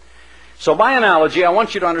truths. So by analogy, I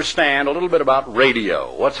want you to understand a little bit about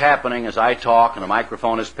radio, what's happening as I talk and the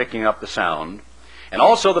microphone is picking up the sound, and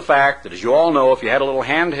also the fact that, as you all know, if you had a little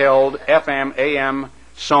handheld FM, AM,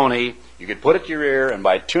 Sony, you could put it to your ear, and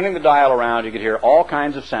by tuning the dial around, you could hear all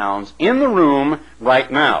kinds of sounds in the room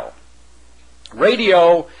right now.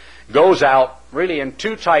 Radio goes out really in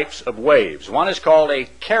two types of waves. One is called a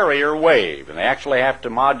carrier wave, and they actually have to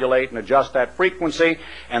modulate and adjust that frequency,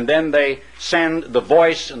 and then they send the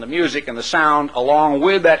voice and the music and the sound along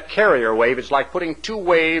with that carrier wave. It's like putting two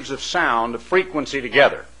waves of sound, of frequency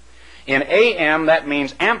together. In AM, that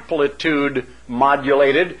means amplitude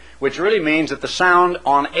modulated, which really means that the sound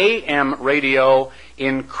on AM radio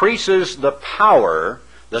increases the power.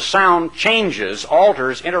 The sound changes,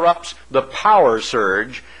 alters, interrupts the power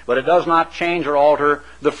surge, but it does not change or alter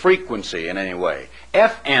the frequency in any way.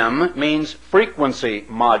 FM means frequency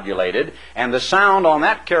modulated, and the sound on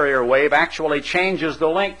that carrier wave actually changes the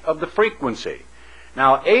length of the frequency.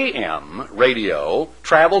 Now, AM radio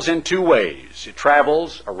travels in two ways. It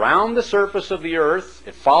travels around the surface of the earth.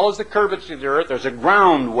 It follows the curvature of the earth. There's a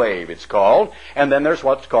ground wave, it's called, and then there's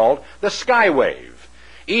what's called the sky wave.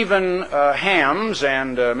 Even hams,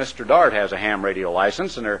 and Mr. Dart has a ham radio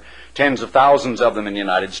license, and there are tens of thousands of them in the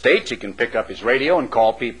United States. He can pick up his radio and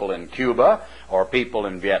call people in Cuba, or people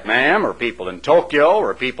in Vietnam, or people in Tokyo,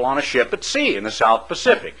 or people on a ship at sea in the South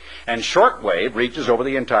Pacific. And shortwave reaches over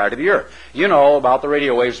the entirety of the earth. You know about the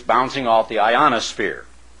radio waves bouncing off the ionosphere.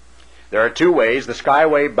 There are two ways. The sky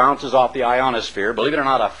wave bounces off the ionosphere. Believe it or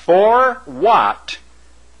not, a 4-watt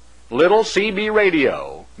little CB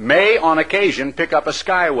radio may on occasion pick up a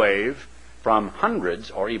sky wave from hundreds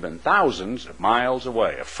or even thousands of miles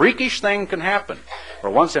away. A freakish thing can happen. For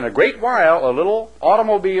once in a great while, a little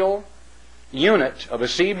automobile unit of a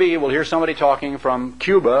CB will hear somebody talking from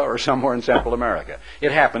Cuba or somewhere in Central America.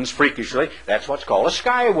 It happens freakishly. That's what's called a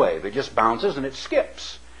sky wave. It just bounces and it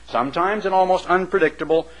skips, sometimes in almost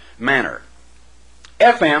unpredictable manner.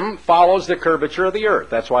 FM follows the curvature of the earth.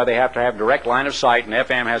 That's why they have to have direct line of sight, and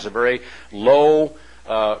FM has a very low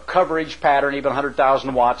coverage pattern. Even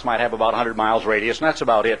 100,000 watts might have about 100 miles radius, and that's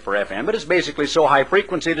about it for FM. But it's basically so high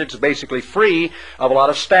frequency that it's basically free of a lot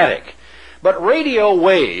of static. But radio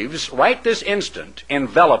waves, right this instant,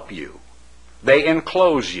 envelop you. They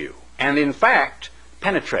enclose you, and in fact,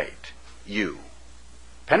 penetrate you.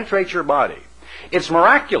 Penetrate your body. It's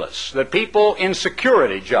miraculous that people in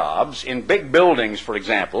security jobs, in big buildings, for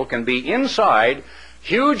example, can be inside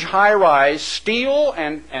huge high-rise steel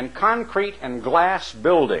and concrete and glass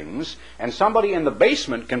buildings, and somebody in the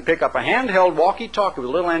basement can pick up a handheld walkie-talkie with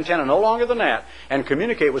a little antenna no longer than that and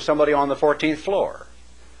communicate with somebody on the 14th floor.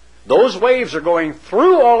 Those waves are going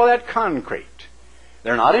through all of that concrete.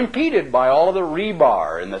 They're not impeded by all of the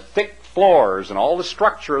rebar and the thick floors and all the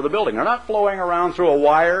structure of the building. They're not flowing around through a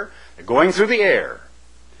wire. They're going through the air.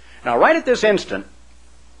 Now, right at this instant,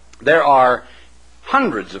 there are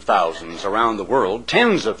hundreds of thousands around the world,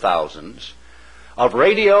 tens of thousands, of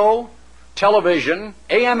radio, television,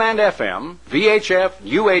 AM and FM, VHF,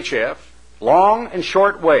 UHF, long and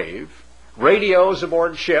short wave, radios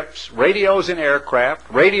aboard ships, radios in aircraft,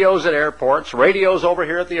 radios at airports, radios over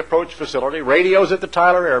here at the approach facility, radios at the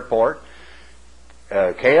Tyler Airport.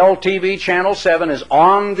 KLTV Channel 7 is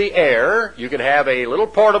on the air. You could have a little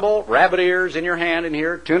portable rabbit ears in your hand in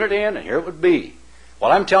here, tune it in, and here it would be.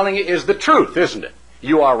 What I'm telling you is the truth, isn't it?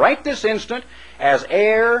 You are right this instant, as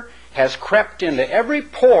air has crept into every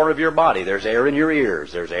pore of your body. There's air in your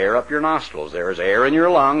ears, there's air up your nostrils, there is air in your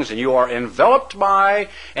lungs, and you are enveloped by,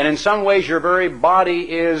 and in some ways your very body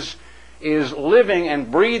is living and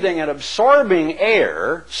breathing and absorbing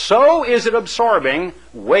air. So is it absorbing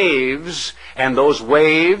waves, and those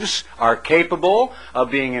waves are capable of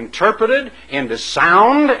being interpreted into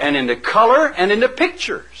sound and into color and into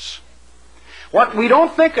pictures. What we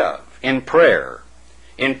don't think of in prayer,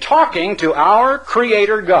 in talking to our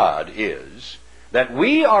Creator God, is that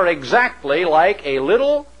we are exactly like a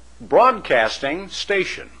little broadcasting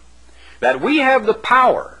station, that we have the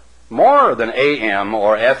power, more than AM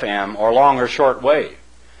or FM or long or short wave,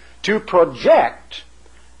 to project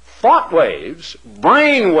thought waves,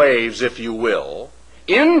 brain waves, if you will,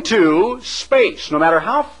 into space, no matter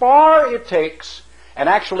how far it takes, and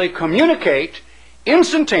actually communicate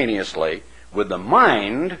instantaneously with the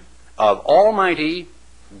mind of Almighty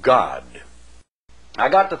God. I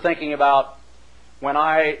got to thinking about when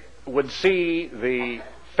I would see the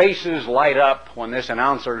faces light up when this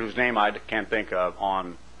announcer, whose name I can't think of,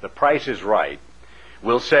 on The Price is Right,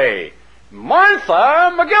 will say,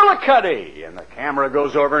 "Martha McGillicuddy," and the camera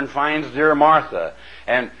goes over and finds dear Martha,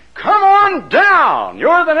 and "Come on down,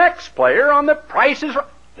 you're the next player on The Price is Right."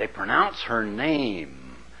 They pronounce her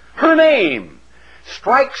name. Her name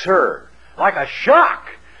strikes her like a shock.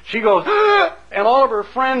 She goes, "Ugh!" And all of her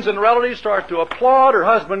friends and relatives start to applaud. Her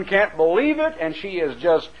husband can't believe it, and she is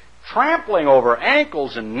just trampling over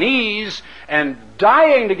ankles and knees and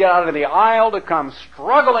dying to get out of the aisle, to come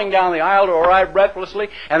struggling down the aisle to arrive breathlessly.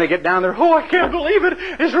 And they get down there, "Oh, I can't believe it.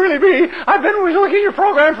 It's really me. I've been looking at your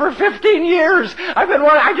program for 15 years.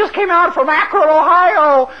 I just came out from Akron,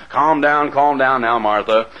 Ohio." Calm down now,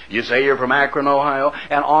 Martha. You say you're from Akron, Ohio,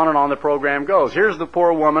 and on the program goes. Here's the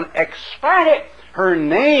poor woman, ecstatic. Her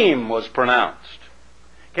name was pronounced.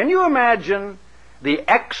 Can you imagine the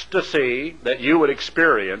ecstasy that you would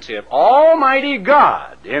experience if Almighty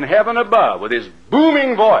God in heaven above, with His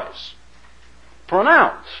booming voice,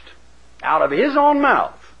 pronounced out of His own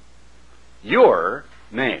mouth your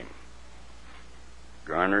name?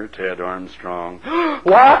 Garner Ted Armstrong.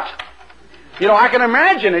 What? You know, I can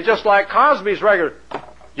imagine it just like Cosby's regular,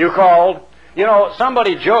 "You called." You know,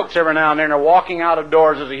 somebody jokes every now and then, they're walking out of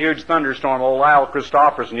doors, there's a huge thunderstorm. Old Lyle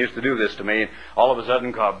Christopherson used to do this to me. All of a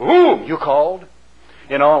sudden, boom, "You called."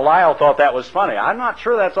 You know, Lyle thought that was funny. I'm not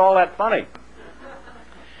sure that's all that funny.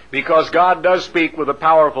 Because God does speak with a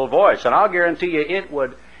powerful voice, and I'll guarantee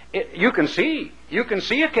you you can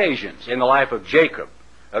see occasions in the life of Jacob,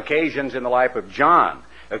 occasions in the life of John,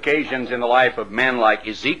 occasions in the life of men like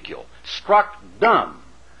Ezekiel, struck dumb,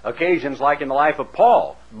 occasions like in the life of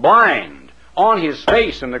Paul, blind, on his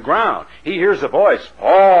face in the ground. He hears a voice,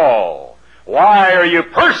 "Paul, why are you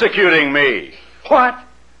persecuting me?" "What?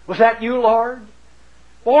 Was that you, Lord?"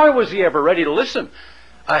 Boy, was he ever ready to listen.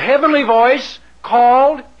 A heavenly voice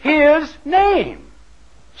called his name.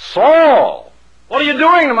 "Saul, what are you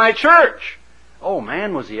doing to my church?" Oh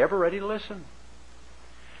man, was he ever ready to listen.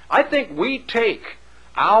 I think we take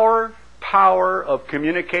our power of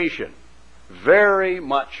communication very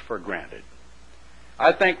much for granted.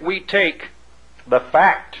 I think we take the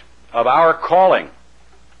fact of our calling,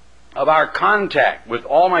 of our contact with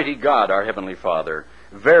Almighty God, our Heavenly Father,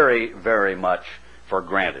 very, very much for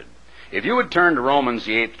granted. If you would turn to Romans,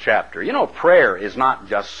 the 8th chapter, you know, prayer is not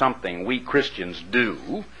just something we Christians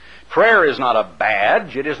do. Prayer is not a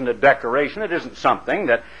badge. It isn't a decoration. It isn't something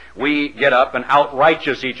that we get up and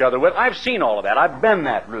outrighteous each other with. I've seen all of that. I've been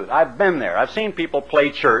that route. I've been there. I've seen people play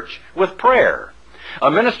church with prayer. A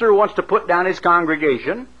minister who wants to put down his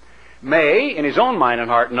congregation may, in his own mind and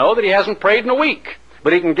heart, know that he hasn't prayed in a week.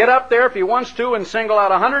 But he can get up there if he wants to and single out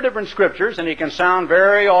 100 different scriptures, and he can sound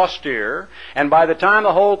very austere. And by the time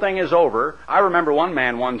the whole thing is over, I remember one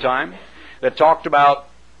man one time that talked about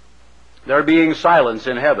there being silence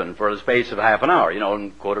in heaven for the space of half an hour, you know,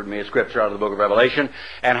 and quoted me a scripture out of the book of Revelation,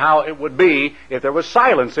 and how it would be if there was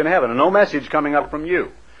silence in heaven and no message coming up from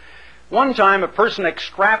you. One time a person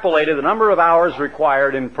extrapolated the number of hours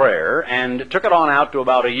required in prayer and took it on out to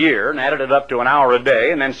about a year and added it up to an hour a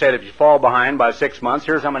day, and then said if you fall behind by 6 months,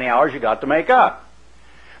 here's how many hours you got to make up.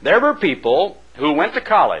 There were people who went to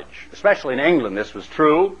college, especially in England this was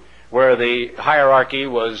true, where the hierarchy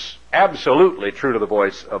was absolutely true to the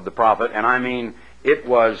voice of the prophet, and I mean it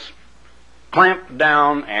was clamped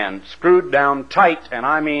down and screwed down tight, and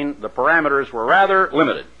I mean the parameters were rather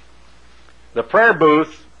limited. The prayer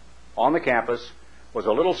booth on the campus was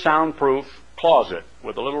a little soundproof closet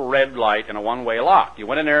with a little red light and a one-way lock. You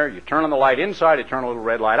went in there, you turn on the light inside, you turn on a little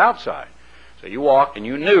red light outside. So you walked and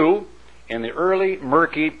you knew in the early,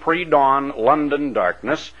 murky, pre-dawn London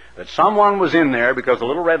darkness that someone was in there because the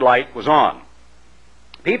little red light was on.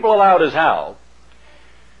 People allowed as how,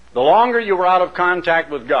 the longer you were out of contact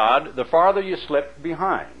with God, the farther you slipped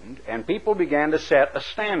behind, and people began to set a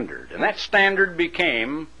standard. And that standard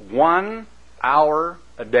became 1 hour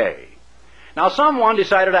a day. Now someone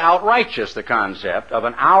decided to outrighteous the concept of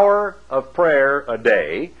an hour of prayer a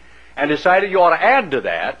day and decided you ought to add to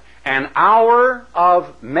that an hour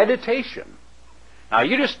of meditation. Now,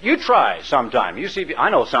 you try sometime. You see, I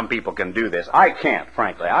know some people can do this. I can't,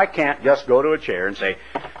 frankly. I can't just go to a chair and say,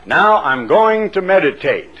 now I'm going to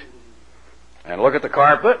meditate. And look at the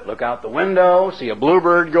carpet, look out the window, see a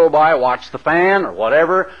bluebird go by, watch the fan or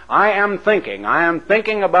whatever. I am thinking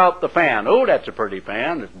about the fan. Oh, that's a pretty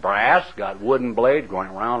fan. It's brass, got wooden blades going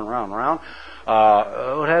around and around and around.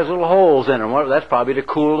 It has little holes in them. That's probably to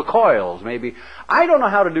cool the coils, maybe. I don't know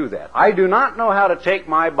how to do that. I do not know how to take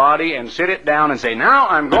my body and sit it down and say, now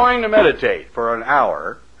I'm going to meditate for an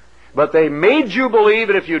hour. But they made you believe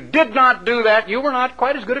that if you did not do that, you were not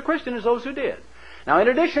quite as good a Christian as those who did. Now, in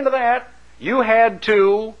addition to that, you had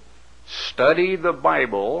to study the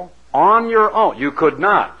Bible on your own. You could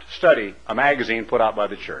not study a magazine put out by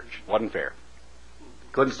the church. Wasn't fair.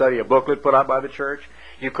 Couldn't study a booklet put out by the church.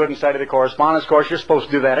 You couldn't study the correspondence course. You're supposed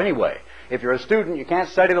to do that anyway. If you're a student, you can't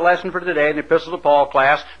study the lesson for today in the Epistle to Paul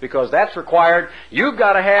class because that's required. You've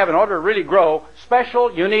got to have, in order to really grow,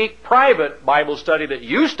 special, unique, private Bible study that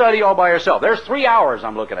you study all by yourself. There's 3 hours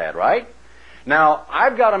I'm looking at, right? Now,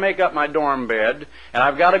 I've got to make up my dorm bed, and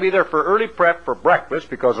I've got to be there for early prep for breakfast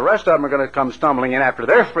because the rest of them are going to come stumbling in after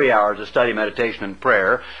their 3 hours of study, meditation, and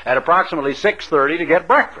prayer at approximately 6:30 to get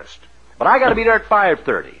breakfast. But I got to be there at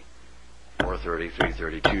 5:30. 4:30,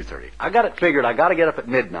 3:30, 2:30. I got it figured. I got to get up at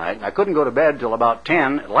midnight. I couldn't go to bed till about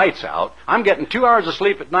 10, lights out. I'm getting 2 hours of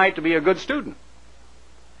sleep at night to be a good student.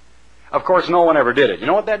 Of course, no one ever did it. You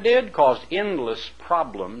know what that did? Caused endless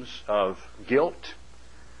problems of guilt,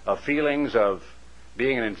 of feelings of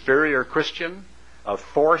being an inferior Christian, of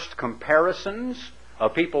forced comparisons,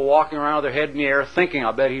 of people walking around with their head in the air thinking,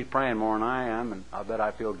 I bet he's praying more than I am, and I bet I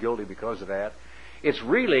feel guilty because of that. It's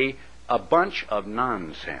really a bunch of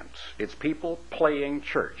nonsense. It's people playing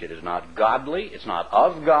church. It is not godly. It's not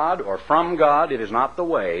of God or from God. It is not the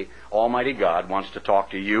way Almighty God wants to talk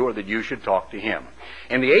to you or that you should talk to Him.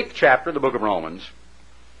 In the 8th chapter of the book of Romans,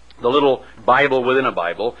 the little Bible within a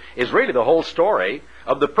Bible is really the whole story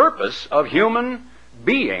of the purpose of human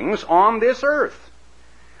beings on this earth.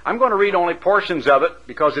 I'm going to read only portions of it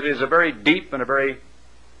because it is a very deep and a very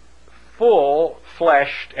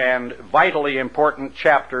full-fleshed and vitally important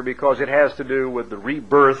chapter because it has to do with the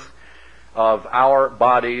rebirth of our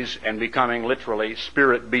bodies and becoming literally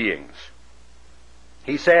spirit beings.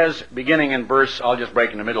 He says, beginning in I'll just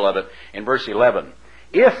break in the middle of it, in verse 11,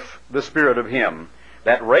 if the Spirit of Him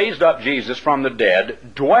that raised up Jesus from the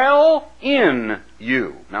dead dwell in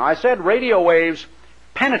you. Now, I said radio waves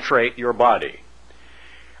penetrate your body.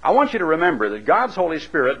 I want you to remember that God's Holy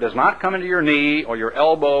Spirit does not come into your knee or your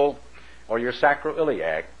elbow or your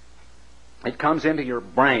sacroiliac. It comes into your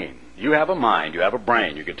brain. You have a mind. You have a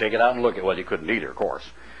brain. You could take it out and look at, well, you couldn't either, of course.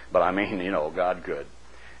 But I mean, God could.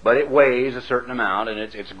 But it weighs a certain amount, and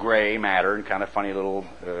it's gray matter and kind of funny little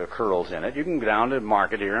curls in it. You can go down to the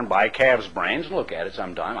market here and buy calves' brains and look at it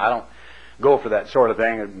sometime. I don't go for that sort of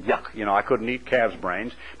thing. And yuck, I couldn't eat calves'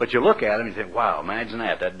 brains. But you look at them and you think, wow, imagine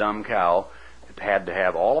that. That dumb cow had to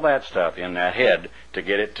have all of that stuff in that head to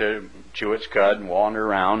get it to chew its cud and wander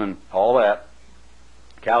around and all that.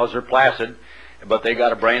 Cows are placid, but they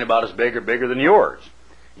got a brain about as big or bigger than yours.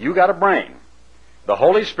 You got a brain. The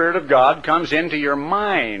Holy Spirit of God comes into your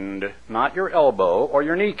mind, not your elbow or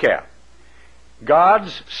your kneecap.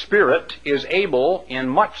 God's Spirit is able, in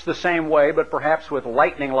much the same way, but perhaps with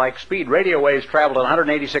lightning-like speed. Radio waves travel at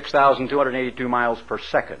 186,282 miles per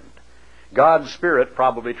second. God's Spirit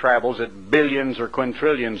probably travels at billions or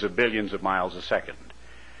quintillions of billions of miles a second.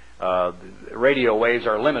 Radio waves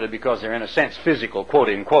are limited because they're, in a sense, physical,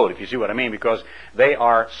 quote-unquote, if you see what I mean, because they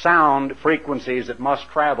are sound frequencies that must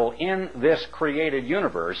travel in this created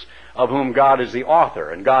universe of whom God is the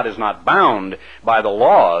author, and God is not bound by the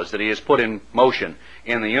laws that He has put in motion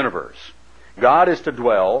in the universe. God is to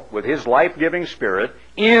dwell with His life-giving Spirit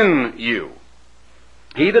in you.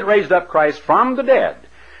 He that raised up Christ from the dead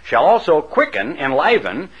shall also quicken,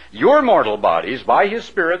 enliven your mortal bodies by His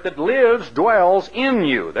Spirit that lives, dwells in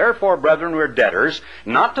you. Therefore, brethren, we're debtors,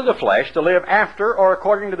 not to the flesh, to live after or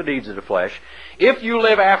according to the deeds of the flesh. If you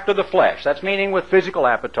live after the flesh, that's meaning with physical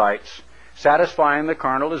appetites, satisfying the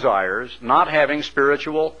carnal desires, not having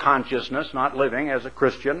spiritual consciousness, not living as a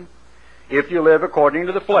Christian. If you live according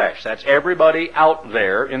to the flesh, that's everybody out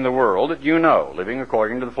there in the world that you know, living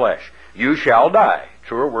according to the flesh. You shall die.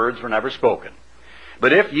 Truer words were never spoken.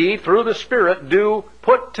 But if ye through the Spirit do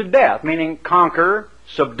put to death, meaning conquer,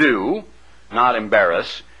 subdue, not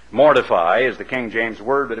embarrass, mortify is the King James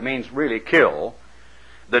word, but it means really kill,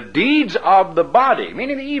 the deeds of the body,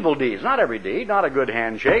 meaning the evil deeds, not every deed, not a good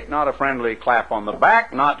handshake, not a friendly clap on the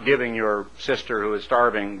back, not giving your sister who is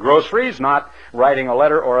starving groceries, not writing a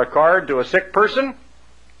letter or a card to a sick person,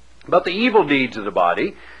 but the evil deeds of the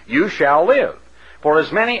body, you shall live. For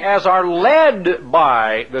as many as are led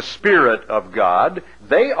by the Spirit of God,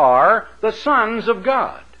 they are the sons of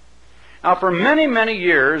God. Now, for many, many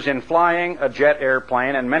years in flying a jet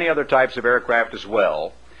airplane and many other types of aircraft as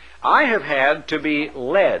well, I have had to be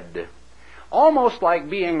led, almost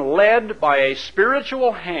like being led by a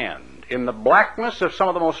spiritual hand in the blackness of some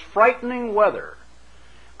of the most frightening weather,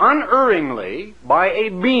 unerringly by a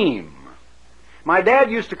beam. My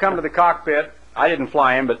dad used to come to the cockpit. I didn't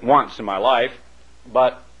fly him but once in my life,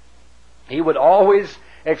 but he would always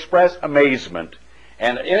express amazement.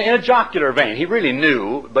 And in a jocular vein, he really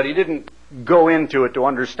knew, but he didn't go into it to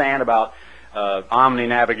understand about Omni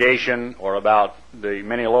navigation or about the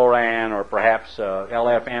Mini-LORAN or perhaps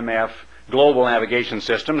LF, MF, global navigation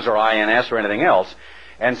systems or INS or anything else.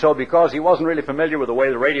 And so because he wasn't really familiar with the way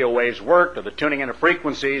the radio waves worked or the tuning into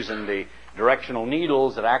frequencies and the directional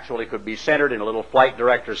needles that actually could be centered in a little flight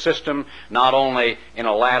director system, not only in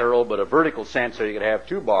a lateral but a vertical sense, so you could have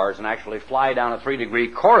two bars and actually fly down a 3-degree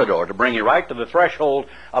corridor to bring you right to the threshold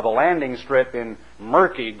of a landing strip in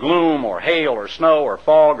murky gloom or hail or snow or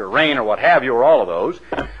fog or rain or what have you, or all of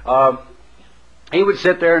those. He would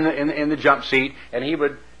sit there in the jump seat and he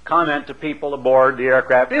would comment to people aboard the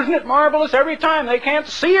aircraft, "Isn't it marvelous? Every time they can't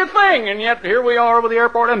see a thing, and yet here we are over the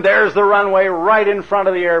airport, and there's the runway right in front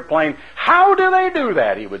of the airplane. How do they do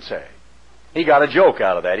that?" he would say. He got a joke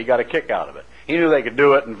out of that. He got a kick out of it. He knew they could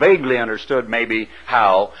do it and vaguely understood maybe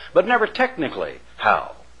how, but never technically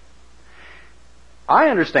how. I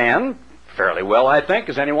understand fairly well, I think,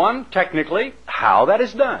 as anyone, technically, how that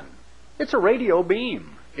is done. It's a radio beam.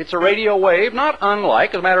 It's a radio wave, not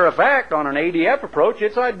unlike, as a matter of fact, on an ADF approach,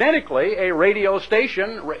 it's identically a radio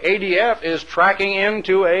station. ADF is tracking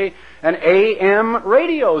into an AM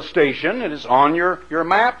radio station. It is on your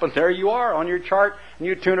map, and there you are on your chart, and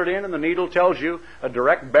you tune it in, and the needle tells you a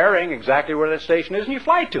direct bearing exactly where that station is, and you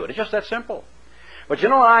fly to it. It's just that simple. But you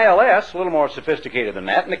know, ILS, a little more sophisticated than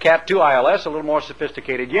that, and the Cat 2 ILS, a little more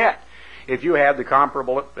sophisticated yet. If you have the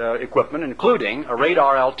comparable equipment, including a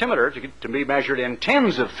radar altimeter to be measured in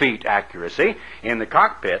tens of feet accuracy in the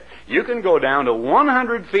cockpit, you can go down to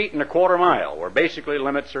 100 feet and a quarter mile, where basically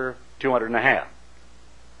limits are 200.5.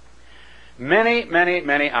 Many, many,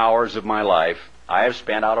 many hours of my life I have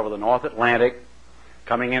spent out over the North Atlantic,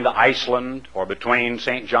 coming into Iceland, or between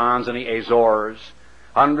St. John's and the Azores,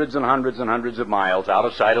 hundreds and hundreds and hundreds of miles out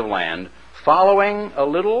of sight of land, following a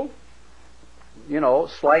little,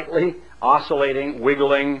 slightly oscillating,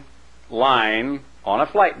 wiggling line on a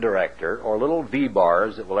flight director, or little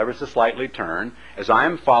V-bars that will ever so slightly turn, as I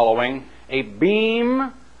am following a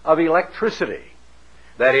beam of electricity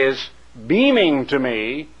that is beaming to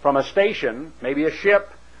me from a station, maybe a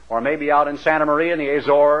ship, or maybe out in Santa Maria in the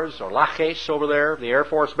Azores, or Lajes over there, the Air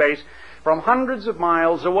Force Base, from hundreds of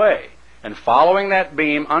miles away, and following that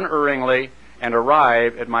beam unerringly and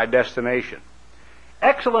arrive at my destination.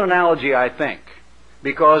 Excellent analogy, I think,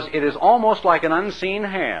 because it is almost like an unseen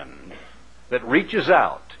hand that reaches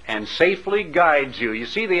out and safely guides you. You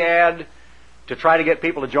see the ad to try to get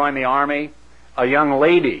people to join the Army? A young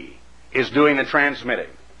lady is doing the transmitting.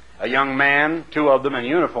 A young man, two of them in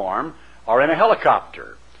uniform, are in a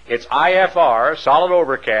helicopter. It's IFR, solid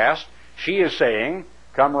overcast. She is saying,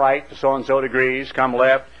 come right to so-and-so degrees, come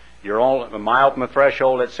left, you're only a mile from the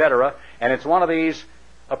threshold, etc. And it's one of these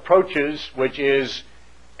approaches which is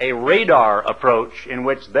a radar approach in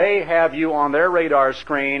which they have you on their radar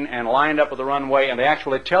screen and lined up with the runway, and they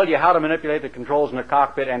actually tell you how to manipulate the controls in the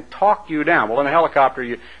cockpit and talk you down. Well, in a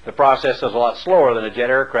helicopter, the process is a lot slower than a jet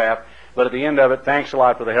aircraft, but at the end of it, thanks a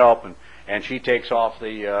lot for the help, and she takes off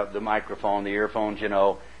the microphone, the earphones,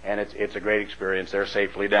 and it's a great experience. They're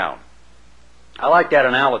safely down. I like that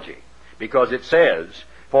analogy because it says,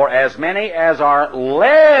 for as many as are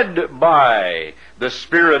led by the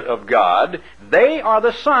Spirit of God, they are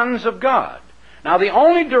the sons of God. Now, the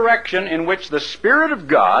only direction in which the Spirit of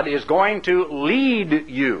God is going to lead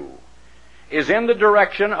you is in the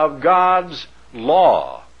direction of God's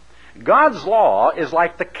law. God's law is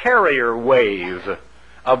like the carrier wave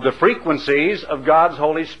of the frequencies of God's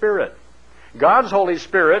Holy Spirit. God's Holy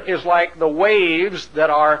Spirit is like the waves that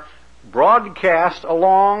are broadcast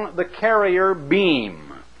along the carrier beam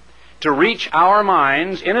to reach our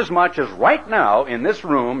minds, inasmuch as right now in this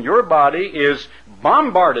room your body is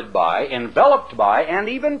bombarded by, enveloped by, and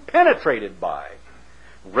even penetrated by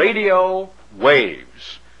radio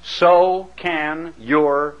waves. So can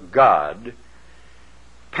your God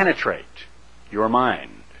penetrate your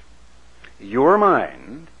mind. Your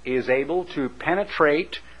mind is able to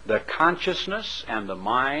penetrate the consciousness and the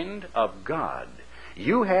mind of God.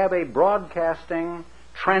 You have a broadcasting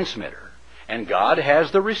transmitter, and God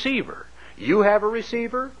has the receiver. You have a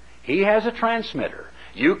receiver, He has a transmitter.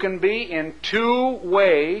 You can be in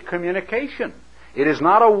two-way communication. It is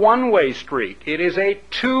not a one-way street. It is a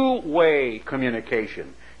two-way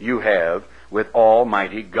communication you have with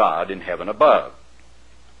Almighty God in heaven above.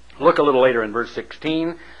 Look a little later in verse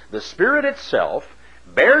 16. The Spirit itself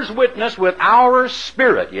bears witness with our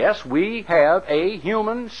spirit. Yes, we have a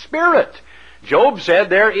human spirit. Job said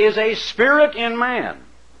there is a spirit in man.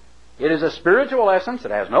 It is a spiritual essence.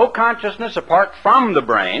 It has no consciousness apart from the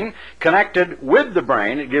brain. Connected with the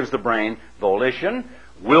brain, it gives the brain volition,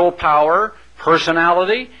 willpower,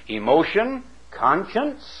 personality, emotion,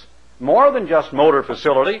 conscience, more than just motor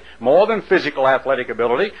facility, more than physical athletic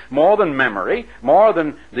ability, more than memory, more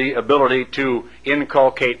than the ability to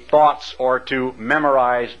inculcate thoughts or to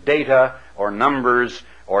memorize data or numbers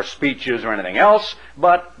or speeches or anything else,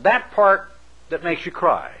 but that part that makes you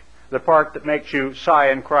cry, the part that makes you sigh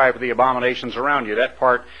and cry for the abominations around you, that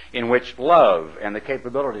part in which love and the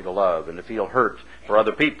capability to love and to feel hurt for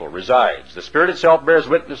other people resides. The Spirit itself bears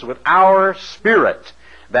witness with our spirit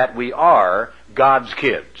that we are God's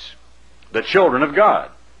kids, the children of God.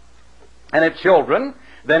 And if children,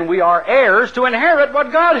 then we are heirs to inherit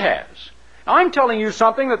what God has. Now, I'm telling you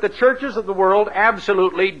something that the churches of the world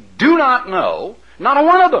absolutely do not know, not a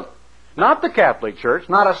one of them. Not the Catholic Church,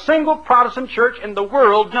 not a single Protestant church in the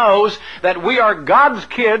world knows that we are God's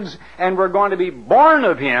kids and we're going to be born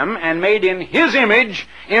of Him and made in His image,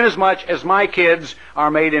 inasmuch as my kids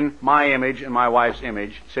are made in my image and my wife's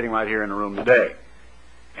image, sitting right here in the room today.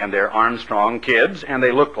 And they're Armstrong kids, and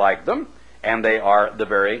they look like them, and they are the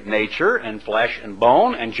very nature and flesh and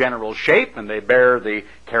bone and general shape, and they bear the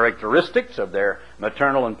characteristics of their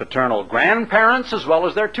maternal and paternal grandparents as well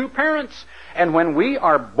as their two parents. And when we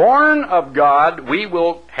are born of God, we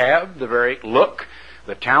will have the very look,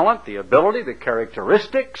 the talent, the ability, the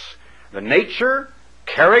characteristics, the nature,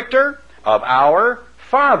 character of our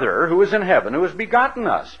Father who is in heaven, who has begotten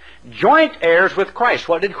us. Joint heirs with Christ.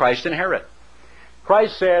 What did Christ inherit?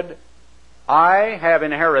 Christ said, I have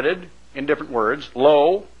inherited, in different words,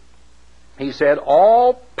 lo, He said,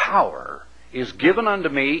 all power is given unto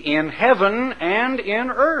me in heaven and in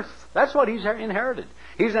earth. That's what He's inherited.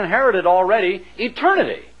 He's inherited already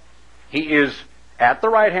eternity. He is at the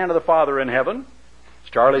right hand of the Father in heaven.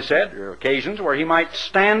 As Charlie said, there are occasions where He might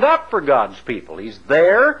stand up for God's people. He's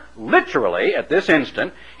there, literally, at this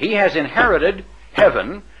instant. He has inherited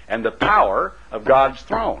heaven and the power of God's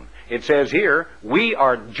throne. It says here, we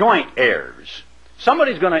are joint heirs.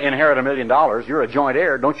 Somebody's going to inherit $1 million. You're a joint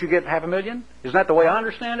heir. Don't you get $500,000? Isn't that the way I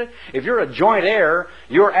understand it? If you're a joint heir,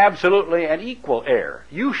 you're absolutely an equal heir.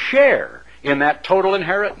 You share in that total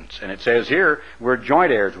inheritance. And it says here, we're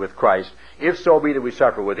joint heirs with Christ, if so be that we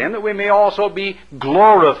suffer with Him, that we may also be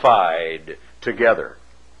glorified together.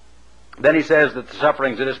 Then he says that the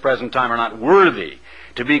sufferings of this present time are not worthy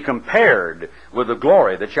to be compared with the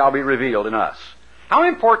glory that shall be revealed in us. How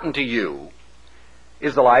important to you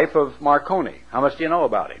is the life of Marconi? How much do you know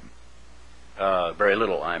about him? Very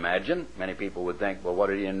little, I imagine. Many people would think, well, what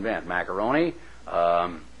did he invent? Macaroni?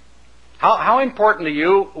 How important to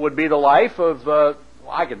you would be the life of,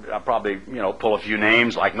 I could probably, pull a few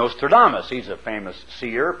names like Nostradamus. He's a famous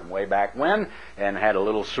seer from way back when and had a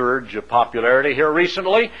little surge of popularity here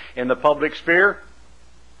recently in the public sphere.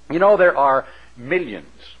 There are millions,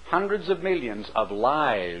 hundreds of millions of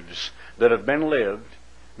lives that have been lived,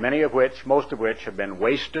 many of which, most of which have been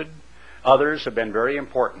wasted. Others have been very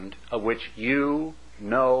important, of which you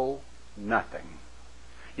know nothing.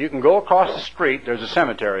 You can go across the street, there's a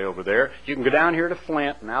cemetery over there. You can go down here to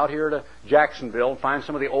Flint and out here to Jacksonville and find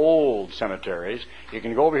some of the old cemeteries. You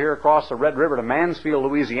can go over here across the Red River to Mansfield,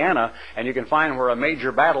 Louisiana, and you can find where a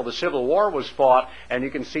major battle, the Civil War, was fought, and you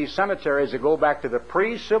can see cemeteries that go back to the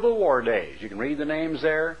pre-Civil War days. You can read the names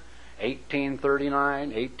there,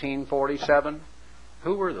 1839, 1847.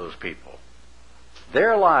 Who were those people?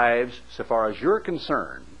 Their lives, so far as you're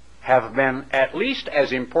concerned, have been at least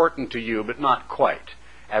as important to you, but not quite,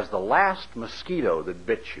 as the last mosquito that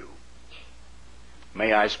bit you.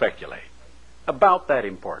 May I speculate? About that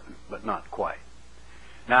important, but not quite.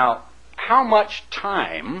 Now, how much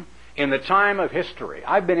time in the time of history?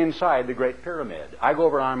 I've been inside the Great Pyramid. I go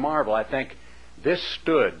over and I marvel. I think, this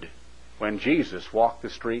stood when Jesus walked the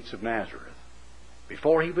streets of Nazareth.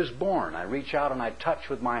 Before He was born, I reach out and I touch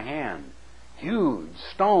with my hand huge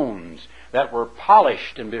stones that were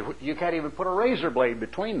polished, and you can't even put a razor blade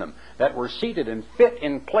between them, that were seated and fit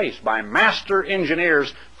in place by master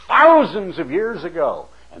engineers thousands of years ago.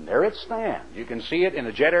 And there it stands. You can see it in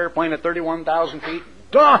a jet airplane at 31,000 feet,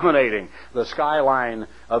 dominating the skyline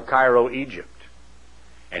of Cairo, Egypt.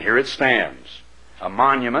 And here it stands, a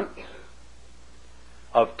monument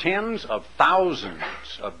of tens of thousands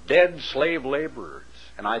of dead slave laborers.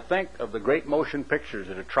 And I think of the great motion pictures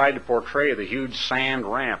that have tried to portray the huge sand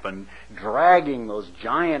ramp and dragging those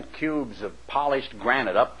giant cubes of polished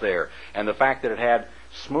granite up there, and the fact that it had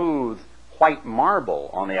smooth white marble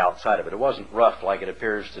on the outside of it. It wasn't rough like it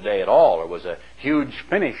appears today at all. There was a huge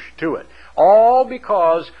finish to it. All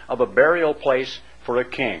because of a burial place for a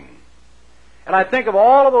king. And I think of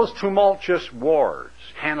all of those tumultuous wars.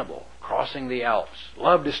 Hannibal crossing the Alps.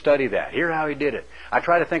 Love to study that. Hear how he did it. I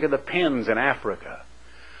try to think of the pens in Africa,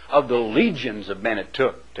 of the legions of men it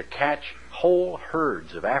took to catch whole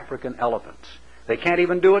herds of African elephants. They can't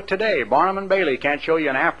even do it today. Barnum and Bailey can't show you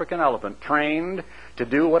an African elephant trained to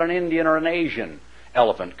do what an Indian or an Asian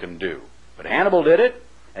elephant can do. But Hannibal did it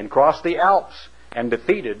and crossed the Alps and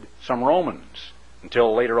defeated some Romans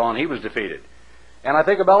until later on he was defeated. And I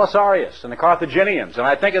think of Belisarius and the Carthaginians, and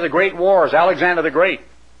I think of the great wars, Alexander the Great,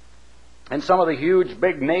 and some of the huge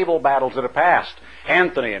big naval battles that have passed,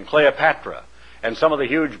 Antony and Cleopatra, and some of the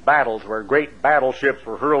huge battles where great battleships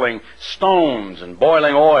were hurling stones and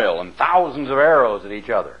boiling oil and thousands of arrows at each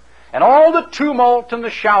other. And all the tumult and the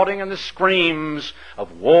shouting and the screams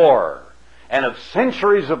of war and of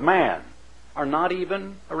centuries of man are not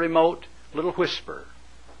even a remote little whisper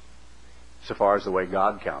so far as the way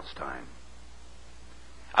God counts time.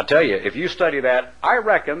 I'll tell you, if you study that, I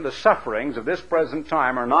reckon the sufferings of this present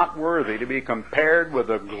time are not worthy to be compared with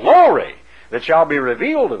the glory that shall be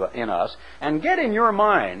revealed in us. And get in your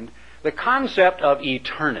mind the concept of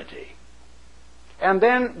eternity. And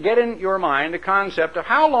then get in your mind the concept of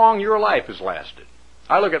how long your life has lasted.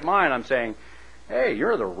 I look at mine, I'm saying, hey,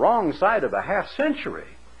 you're the wrong side of a half century.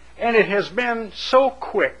 And it has been so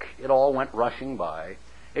quick, it all went rushing by.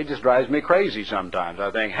 It just drives me crazy sometimes. I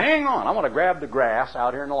think, hang on, I want to grab the grass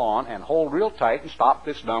out here in the lawn and hold real tight and stop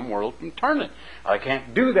this dumb world from turning. I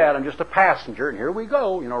can't do that. I'm just a passenger, and here we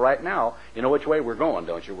go. You know, right now, you know which way we're going,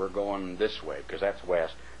 don't you? We're going this way, because that's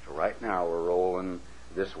west. So right now we're rolling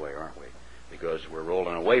this way, aren't we? Because we're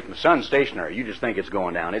rolling away from the sun stationary. You just think it's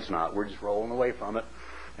going down. It's not. We're just rolling away from it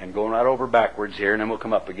and going right over backwards here, and then we'll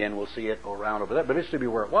come up again. We'll see it go around over there. But it should be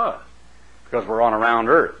where it was, because we're on a round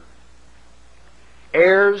earth.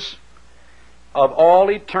 Heirs of all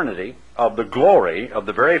eternity, of the glory of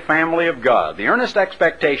the very family of God. The earnest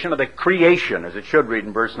expectation of the creation, as it should read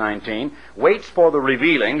in verse 19, waits for the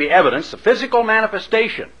revealing, the evidence, the physical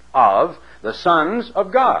manifestation of the sons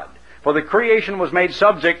of God. For the creation was made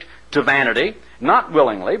subject to vanity, not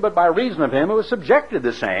willingly, but by reason of him who was subjected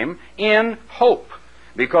the same, in hope.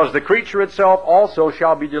 Because the creature itself also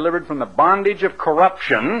shall be delivered from the bondage of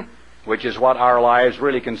corruption, which is what our lives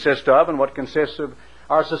really consist of and what consists of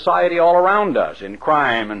our society all around us, in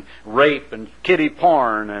crime and rape and kiddie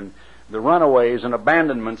porn and the runaways and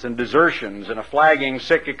abandonments and desertions and a flagging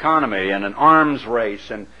sick economy and an arms race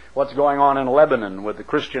and what's going on in Lebanon with the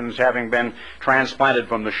Christians having been transplanted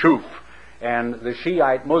from the Shuf and the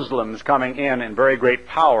Shiite Muslims coming in very great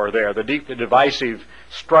power there, the deeply divisive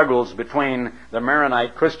struggles between the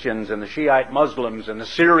Maronite Christians and the Shiite Muslims and the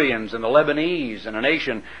Syrians and the Lebanese and a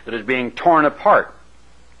nation that is being torn apart.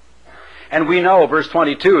 And we know, verse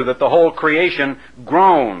 22, that the whole creation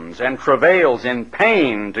groans and travails in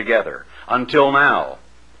pain together until now.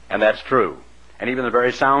 And that's true. And even the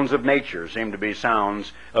very sounds of nature seem to be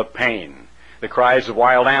sounds of pain. The cries of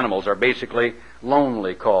wild animals are basically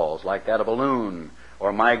lonely calls, like that of a loon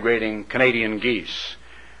or migrating Canadian geese.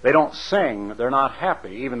 They don't sing, they're not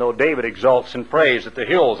happy, even though David exults in praise that the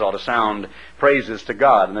hills ought to sound praises to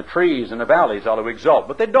God, and the trees and the valleys ought to exult.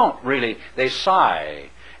 But they don't really, they sigh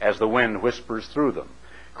as the wind whispers through them.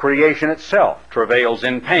 Creation itself travails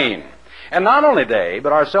in pain. And not only they,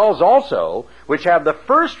 but ourselves also, which have the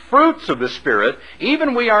first fruits of the Spirit,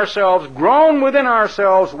 even we ourselves groan within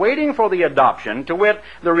ourselves, waiting for the adoption, to wit,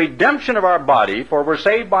 the redemption of our body, for we're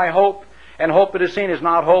saved by hope, and hope that is seen is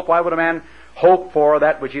not hope. Why would a man hope for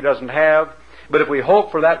that which he doesn't have? But if we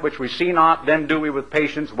hope for that which we see not, then do we with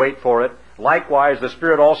patience wait for it. Likewise, the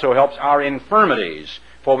Spirit also helps our infirmities,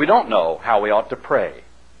 for we don't know how we ought to pray.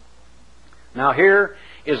 Now here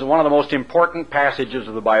is one of the most important passages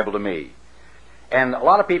of the Bible to me. And a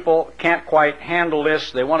lot of people can't quite handle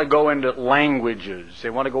this. They want to go into languages. They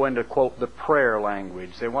want to go into, quote, the prayer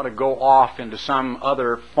language. They want to go off into some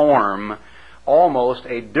other form, almost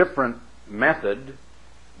a different method,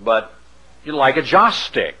 but like a joss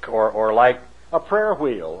stick, or like a prayer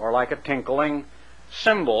wheel, or like a tinkling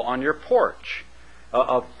cymbal on your porch,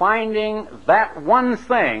 of finding that one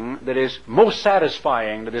thing that is most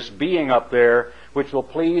satisfying to this being up there, which will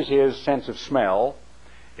please his sense of smell,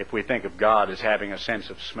 if we think of God as having a sense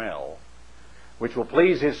of smell, which will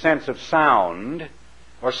please his sense of sound,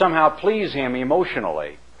 or somehow please Him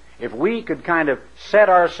emotionally, if we could kind of set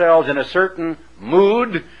ourselves in a certain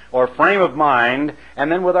mood or frame of mind,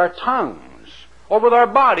 and then with our tongues or with our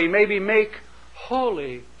body maybe make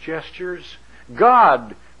holy gestures,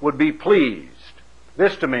 God would be pleased.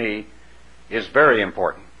 This to me is very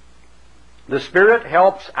important. The Spirit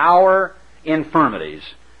helps our infirmities,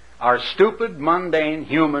 our stupid, mundane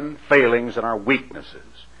human failings and our weaknesses.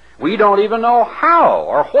 We don't even know how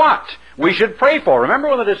or what we should pray for. Remember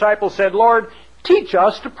when the disciples said, Lord, teach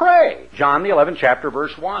us to pray. John the 11th chapter,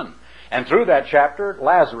 verse 1. And through that chapter,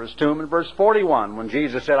 Lazarus' tomb in verse 41, when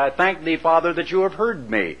Jesus said, I thank thee, Father, that you have heard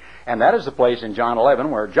me. And that is the place in John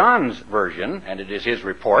 11 where John's version, and it is his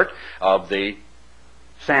report of the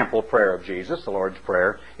sample prayer of Jesus, the Lord's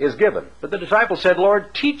Prayer, is given. But the disciples said,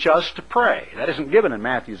 Lord, teach us to pray. That isn't given in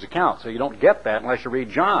Matthew's account, so you don't get that unless you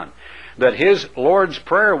read John. That his Lord's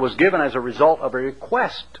Prayer was given as a result of a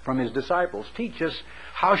request from his disciples. Teach us,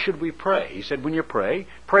 how should we pray? He said, when you pray,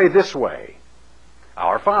 pray this way.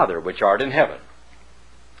 Our Father, which art in heaven.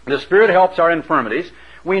 The Spirit helps our infirmities.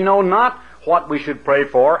 We know not what we should pray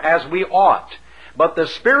for as we ought, but the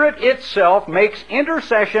Spirit itself makes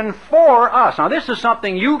intercession for us. Now, this is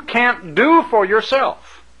something you can't do for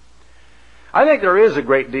yourself. I think there is a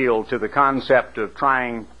great deal to the concept of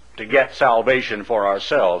trying to get salvation for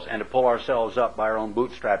ourselves and to pull ourselves up by our own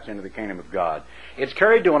bootstraps into the kingdom of God. It's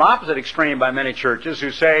carried to an opposite extreme by many churches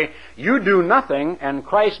who say, you do nothing and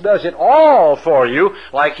Christ does it all for you,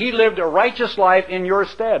 like He lived a righteous life in your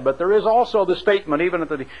stead. But there is also the statement, even at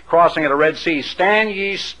the crossing of the Red Sea, stand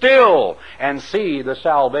ye still and see the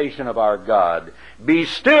salvation of our God. Be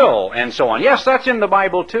still, and so on. Yes, that's in the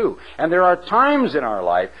Bible too. And there are times in our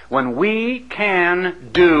life when we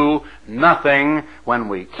can do nothing, when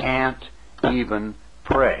we can't even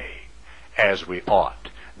pray as we ought.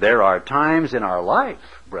 There are times in our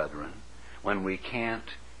life, brethren, when we can't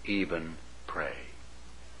even pray.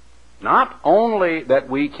 Not only that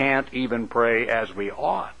we can't even pray as we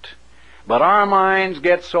ought, but our minds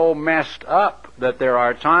get so messed up that there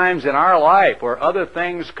are times in our life where other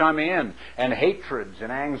things come in, and hatreds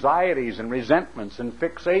and anxieties and resentments and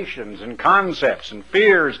fixations and concepts and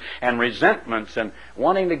fears and resentments and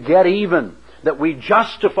wanting to get even, that we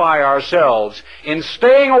justify ourselves in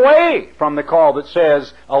staying away from the call that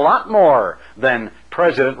says a lot more than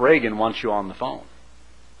President Reagan wants you on the phone.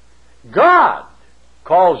 God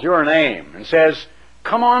calls your name and says,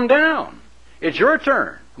 come on down. It's your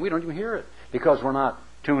turn. We don't even hear it because we're not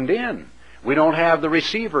tuned in. We don't have the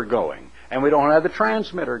receiver going, and we don't have the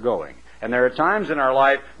transmitter going. And there are times in our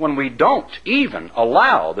life when we don't even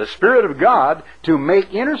allow the Spirit of God to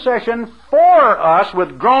make intercession for us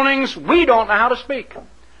with groanings we don't know how to speak,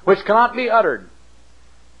 which cannot be uttered.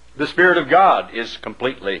 The Spirit of God is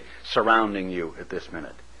completely surrounding you at this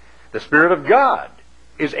minute. The Spirit of God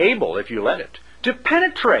is able, if you let it, to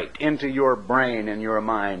penetrate into your brain and your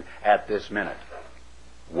mind at this minute.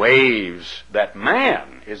 Waves that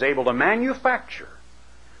man is able to manufacture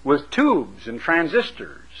with tubes and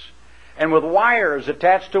transistors and with wires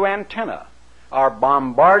attached to antenna are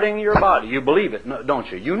bombarding your body. You believe it, don't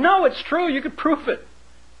you? You know it's true. You could prove it.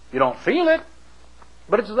 You don't feel it,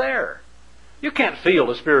 but it's there. You can't feel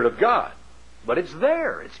the Spirit of God, but it's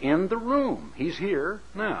there. It's in the room. He's here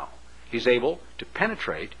now. He's able to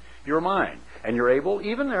penetrate your mind. And you're able,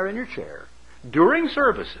 even there in your chair, during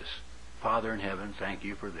services, Father in heaven, thank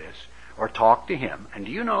you for this, or talk to Him. And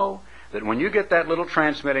do you know that when you get that little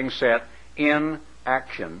transmitting set in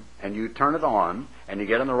action and you turn it on and you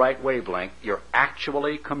get in the right wavelength, you're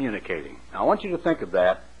actually communicating. Now I want you to think of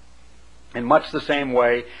that in much the same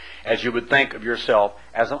way as you would think of yourself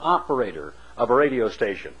as an operator of a radio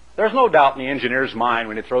station. There's no doubt in the engineer's mind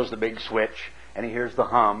when he throws the big switch and he hears the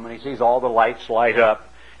hum and he sees all the lights light up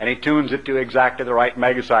and he tunes it to exactly the right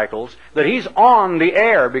megacycles, that he's on the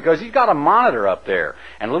air because he's got a monitor up there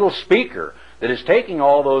and a little speaker that is taking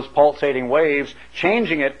all those pulsating waves,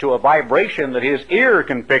 changing it to a vibration that his ear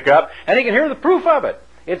can pick up, and he can hear the proof of it.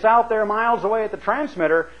 It's out there miles away at the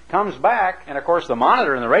transmitter, comes back, and of course the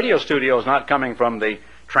monitor in the radio studio is not coming from the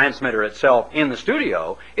transmitter itself in the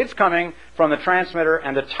studio. It's coming from the transmitter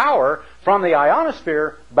and the tower from the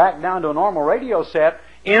ionosphere back down to a normal radio set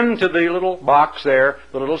into the little box there,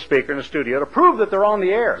 the little speaker in the studio, to prove that they're on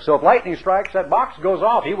the air. So if lightning strikes, that box goes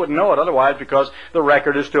off. He wouldn't know it otherwise because the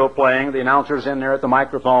record is still playing, the announcer's in there at the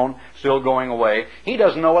microphone, still going away. He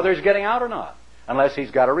doesn't know whether he's getting out or not, unless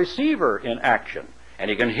he's got a receiver in action. And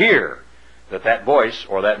he can hear that that voice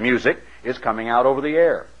or that music is coming out over the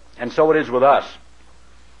air. And so it is with us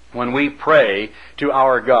when we pray to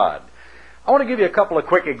our God. I want to give you a couple of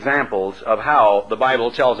quick examples of how the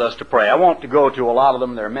Bible tells us to pray. I won't go to a lot of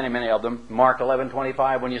them. There are many, many of them. Mark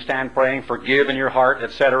 11:25, when you stand praying, forgive in your heart,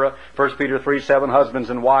 etc. 1 Peter 3:7, husbands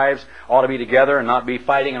and wives ought to be together and not be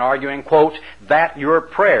fighting and arguing, quote, that your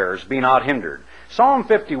prayers be not hindered. Psalm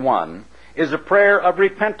 51 is a prayer of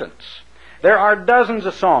repentance. There are dozens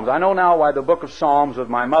of psalms. I know now why the book of Psalms was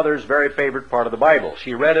my mother's very favorite part of the Bible.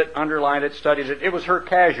 She read it, underlined it, studied it. It was her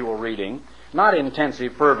casual reading. Not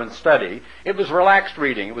intensive, fervent study. It was relaxed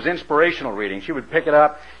reading. It was inspirational reading. She would pick it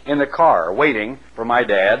up in the car waiting for my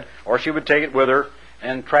dad, or she would take it with her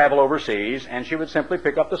and travel overseas, and she would simply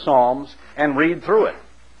pick up the Psalms and read through it.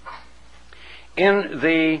 In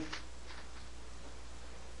the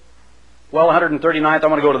 139th, I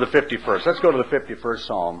want to go to the 51st. Let's go to the 51st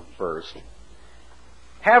Psalm first.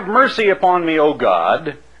 Have mercy upon me, O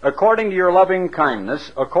God, according to your loving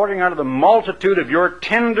kindness, according unto the multitude of your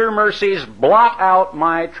tender mercies, blot out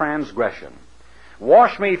my transgression.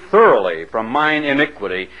 Wash me thoroughly from mine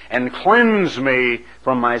iniquity, and cleanse me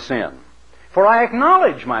from my sin. For I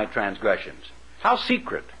acknowledge my transgressions. How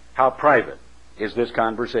secret, how private is this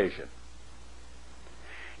conversation?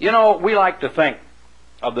 You know, we like to think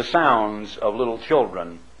of the sounds of little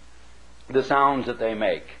children, the sounds that they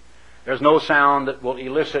make. There's no sound that will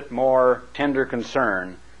elicit more tender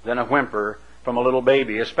concern than a whimper from a little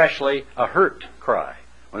baby, especially a hurt cry,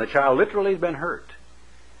 when the child literally has been hurt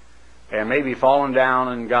and maybe fallen down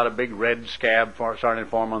and got a big red scab starting to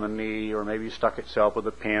form on the knee, or maybe stuck itself with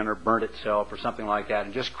a pin or burnt itself or something like that,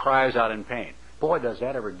 and just cries out in pain. Boy, does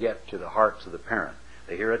that ever get to the hearts of the parent.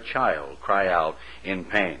 They hear a child cry out in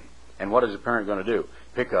pain. And what is the parent going to do?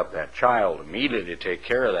 Pick up that child immediately, take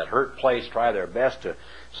care of that hurt place, try their best to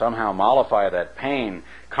somehow mollify that pain,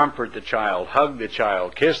 comfort the child, hug the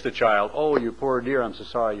child, kiss the child. Oh, you poor dear, I'm so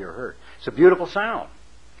sorry you're hurt. It's a beautiful sound.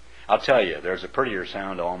 I'll tell you, there's a prettier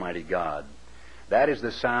sound to Almighty God. That is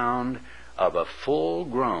the sound of a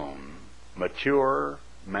full-grown, mature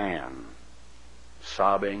man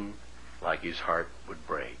sobbing like his heart would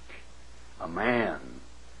break. A man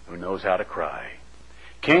who knows how to cry.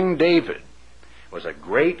 King David was a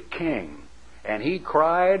great king, and he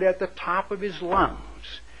cried at the top of his lungs,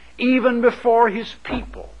 even before his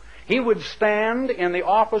people. He would stand in the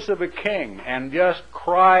office of a king and just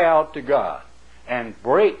cry out to God and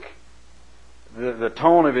break the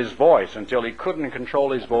tone of his voice until he couldn't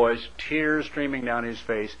control his voice, tears streaming down his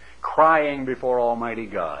face, crying before Almighty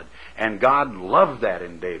God. And God loved that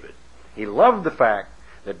in David. He loved the fact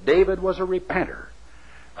that David was a repenter.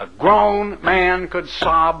 A grown man could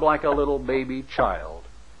sob like a little baby child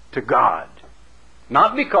to God.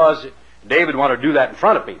 Not because David wanted to do that in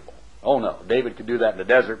front of people. Oh no, David could do that in a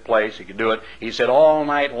desert place. He could do it. He said, all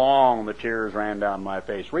night long the tears ran down my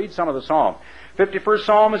face. Read some of the Psalms. 51st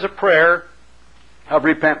Psalm is a prayer of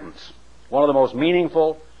repentance. One of the most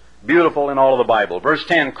meaningful, beautiful in all of the Bible. Verse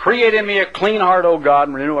 10, create in me a clean heart, O God,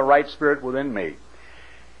 and renew a right spirit within me.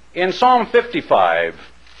 In Psalm 55,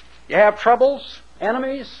 you have troubles,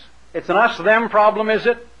 enemies. It's an us-them problem, is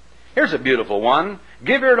it? Here's a beautiful one.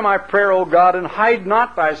 Give ear to my prayer, O God, and hide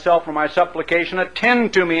not thyself from my supplication.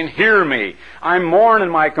 Attend to me and hear me. I mourn in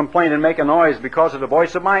my complaint and make a noise because of the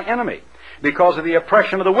voice of my enemy, because of the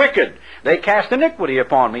oppression of the wicked. They cast iniquity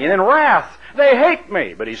upon me, and in wrath they hate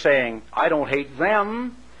me. But he's saying, I don't hate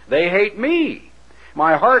them. They hate me.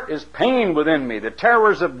 My heart is pained within me. The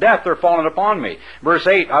terrors of death are fallen upon me. Verse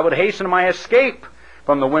 8, I would hasten my escape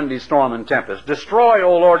from the windy storm and tempest. Destroy,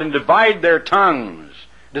 O Lord, and divide their tongues.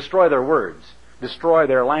 Destroy their words. Destroy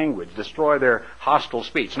their language. Destroy their hostile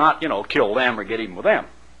speech. Not, kill them or get even with them.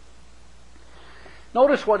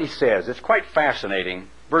 Notice what he says. It's quite fascinating.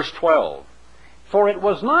 Verse 12. For it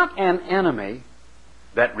was not an enemy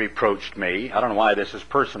that reproached me. I don't know why this is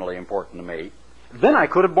personally important to me. Then I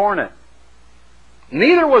could have borne it.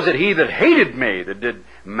 Neither was it he that hated me that did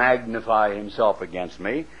magnify himself against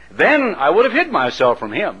me. Then I would have hid myself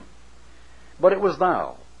from him. But it was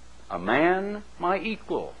thou, a man my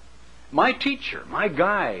equal, my teacher, my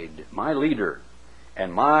guide, my leader,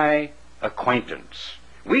 and my acquaintance.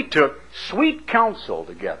 We took sweet counsel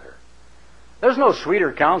together. There's no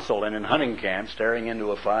sweeter counsel than in hunting camp, staring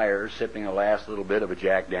into a fire, sipping the last little bit of a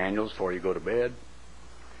Jack Daniels before you go to bed.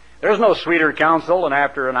 There's no sweeter counsel than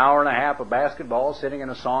after an hour and a half of basketball, sitting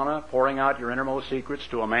in a sauna, pouring out your innermost secrets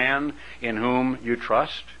to a man in whom you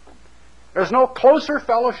trust. There's no closer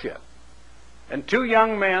fellowship than two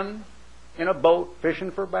young men in a boat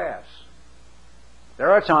fishing for bass.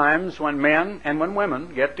 There are times when men and when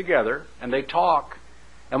women get together and they talk,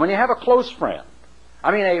 and when you have a close friend,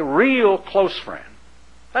 I mean a real close friend,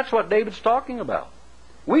 that's what David's talking about.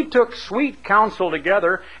 We took sweet counsel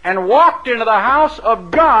together and walked into the house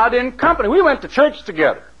of God in company. We went to church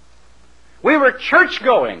together. We were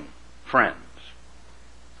church-going friends.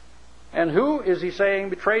 And who is he saying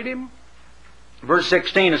betrayed him? Verse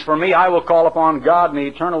 16 is, for me, I will call upon God, and the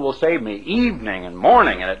Eternal will save me. Evening and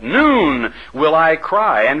morning and at noon will I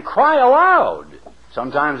cry, and cry aloud.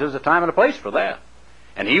 Sometimes there's a time and a place for that.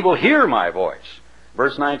 And he will hear my voice.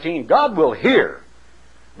 Verse 19, God will hear.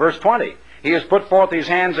 Verse 20, he has put forth his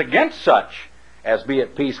hands against such as be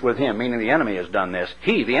at peace with him, meaning the enemy has done this.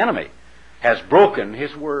 He, the enemy, has broken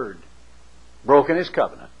his word, broken his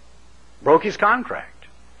covenant, broke his contract,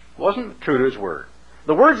 wasn't true to his word.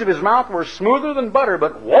 The words of his mouth were smoother than butter,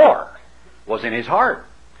 but war was in his heart.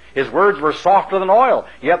 His words were softer than oil,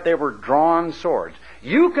 yet they were drawn swords.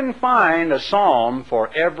 You can find a psalm for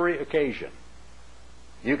every occasion.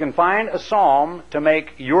 You can find a psalm to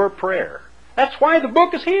make your prayer. That's why the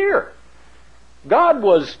book is here. God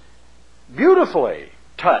was beautifully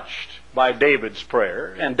touched by David's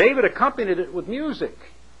prayer, and David accompanied it with music.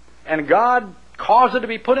 And God caused it to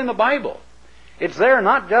be put in the Bible. It's there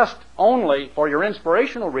not just only for your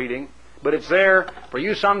inspirational reading, but it's there for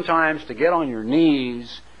you sometimes to get on your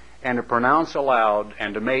knees and to pronounce aloud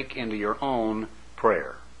and to make into your own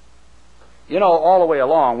prayer. You know, all the way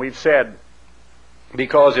along we've said,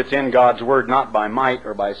 because it's in God's Word, not by might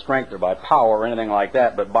or by strength or by power or anything like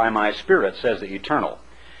that, but by my Spirit, says the Eternal.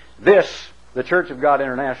 This, the Church of God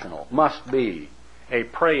International, must be a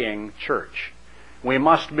praying church. We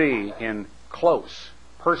must be in close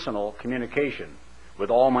personal communication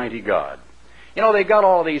with Almighty God. You know, they got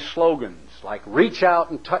all these slogans like reach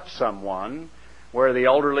out and touch someone, where the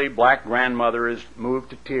elderly black grandmother is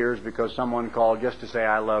moved to tears because someone called just to say,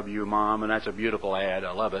 I love you, Mom, and that's a beautiful ad.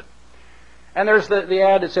 I love it. And there's the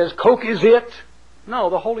ad that says, Coke is it. No,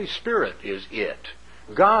 the Holy Spirit is it.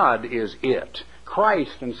 God is it.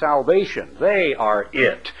 Christ and salvation, they are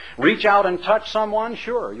it. Reach out and touch someone?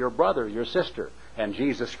 Sure, your brother, your sister, and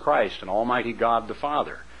Jesus Christ and Almighty God the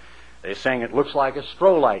Father. They sing it looks like a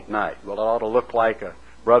strollite night. Well, it ought to look like a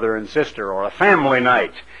brother and sister or a family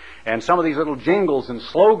night. And some of these little jingles and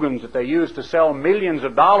slogans that they use to sell millions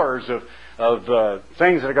of dollars of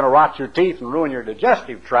things that are going to rot your teeth and ruin your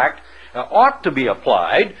digestive tract ought to be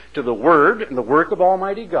applied to the Word and the work of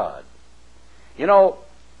Almighty God. You know,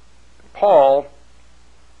 Paul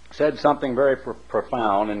said something very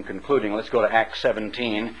profound in concluding. Let's go to Acts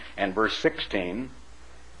 17 and verse 16.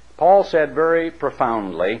 Paul said very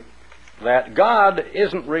profoundly that God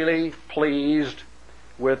isn't really pleased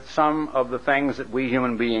with some of the things that we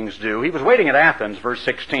human beings do. He was waiting at Athens, verse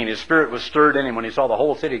 16. His spirit was stirred in him when he saw the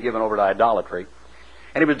whole city given over to idolatry.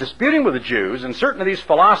 And he was disputing with the Jews, and certain of these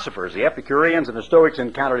philosophers, the Epicureans and the Stoics,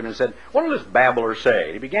 encountered him and said, what will this babbler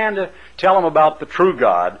say? He began to tell them about the true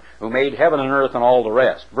God who made heaven and earth and all the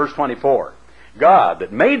rest. Verse 24, God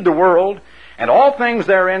that made the world and all things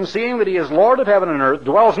therein, seeing that he is Lord of heaven and earth,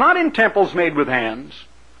 dwells not in temples made with hands.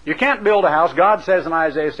 You can't build a house. God says in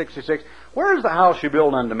Isaiah 66, where's the house you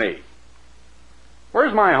build unto me?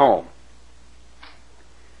 Where's my home?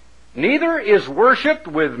 Neither is worshipped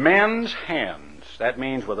with men's hands. That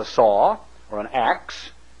means with a saw or an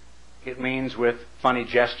axe. It means with funny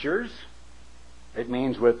gestures. It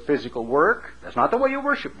means with physical work. That's not the way you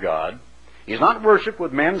worship God. He's not worshipped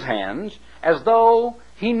with men's hands as though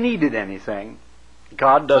he needed anything.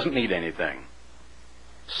 God doesn't need anything.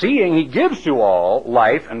 Seeing he gives to all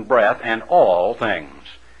life and breath and all things,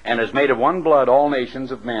 and has made of one blood all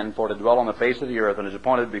nations of men for to dwell on the face of the earth, and is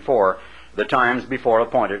appointed before the times before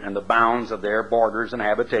appointed, and the bounds of their borders and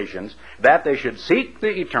habitations, that they should seek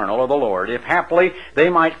the eternal of the Lord, if haply they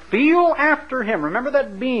might feel after him. Remember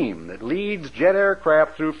that beam that leads jet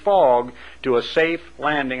aircraft through fog to a safe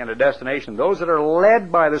landing and a destination. Those that are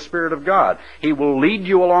led by the Spirit of God. He will lead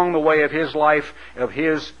you along the way of his life, of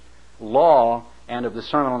his law, and of the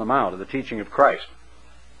Sermon on the Mount, of the teaching of Christ.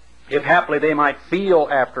 If haply they might feel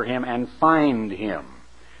after him and find him.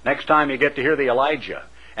 Next time you get to hear the Elijah,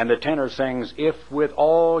 and the tenor sings, if with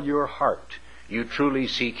all your heart you truly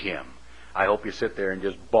seek him. I hope you sit there and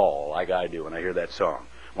just bawl like I do when I hear that song.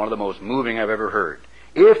 One of the most moving I've ever heard.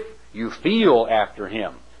 If you feel after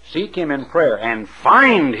him, seek him in prayer, and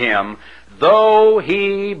find him, though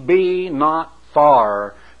he be not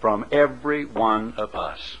far from every one of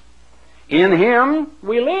us. In him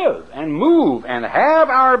we live and move and have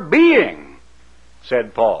our being,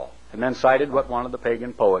 said Paul. And then cited what one of the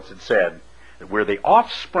pagan poets had said, that we're the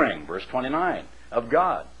offspring, verse 29, of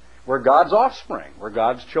God. We're God's offspring. We're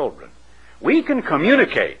God's children. We can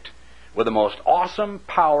communicate with the most awesome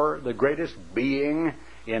power, the greatest being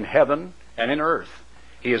in heaven and in earth.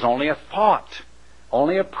 He is only a thought,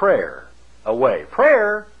 only a prayer, away.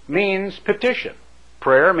 Prayer means petition.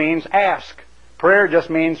 Prayer means ask. Prayer just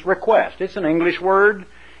means request. It's an English word.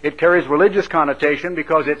 It carries religious connotation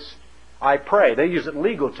because it's, I pray. They use it in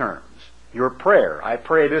legal terms. Your prayer. I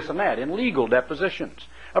pray this and that in legal depositions.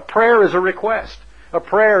 A prayer is a request. A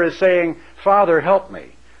prayer is saying, Father, help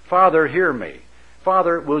me. Father, hear me.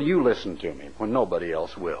 Father, will you listen to me when nobody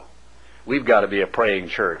else will? We've got to be a praying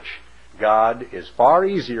church. God is far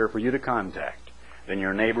easier for you to contact than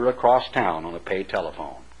your neighbor across town on a pay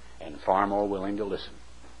telephone, and far more willing to listen.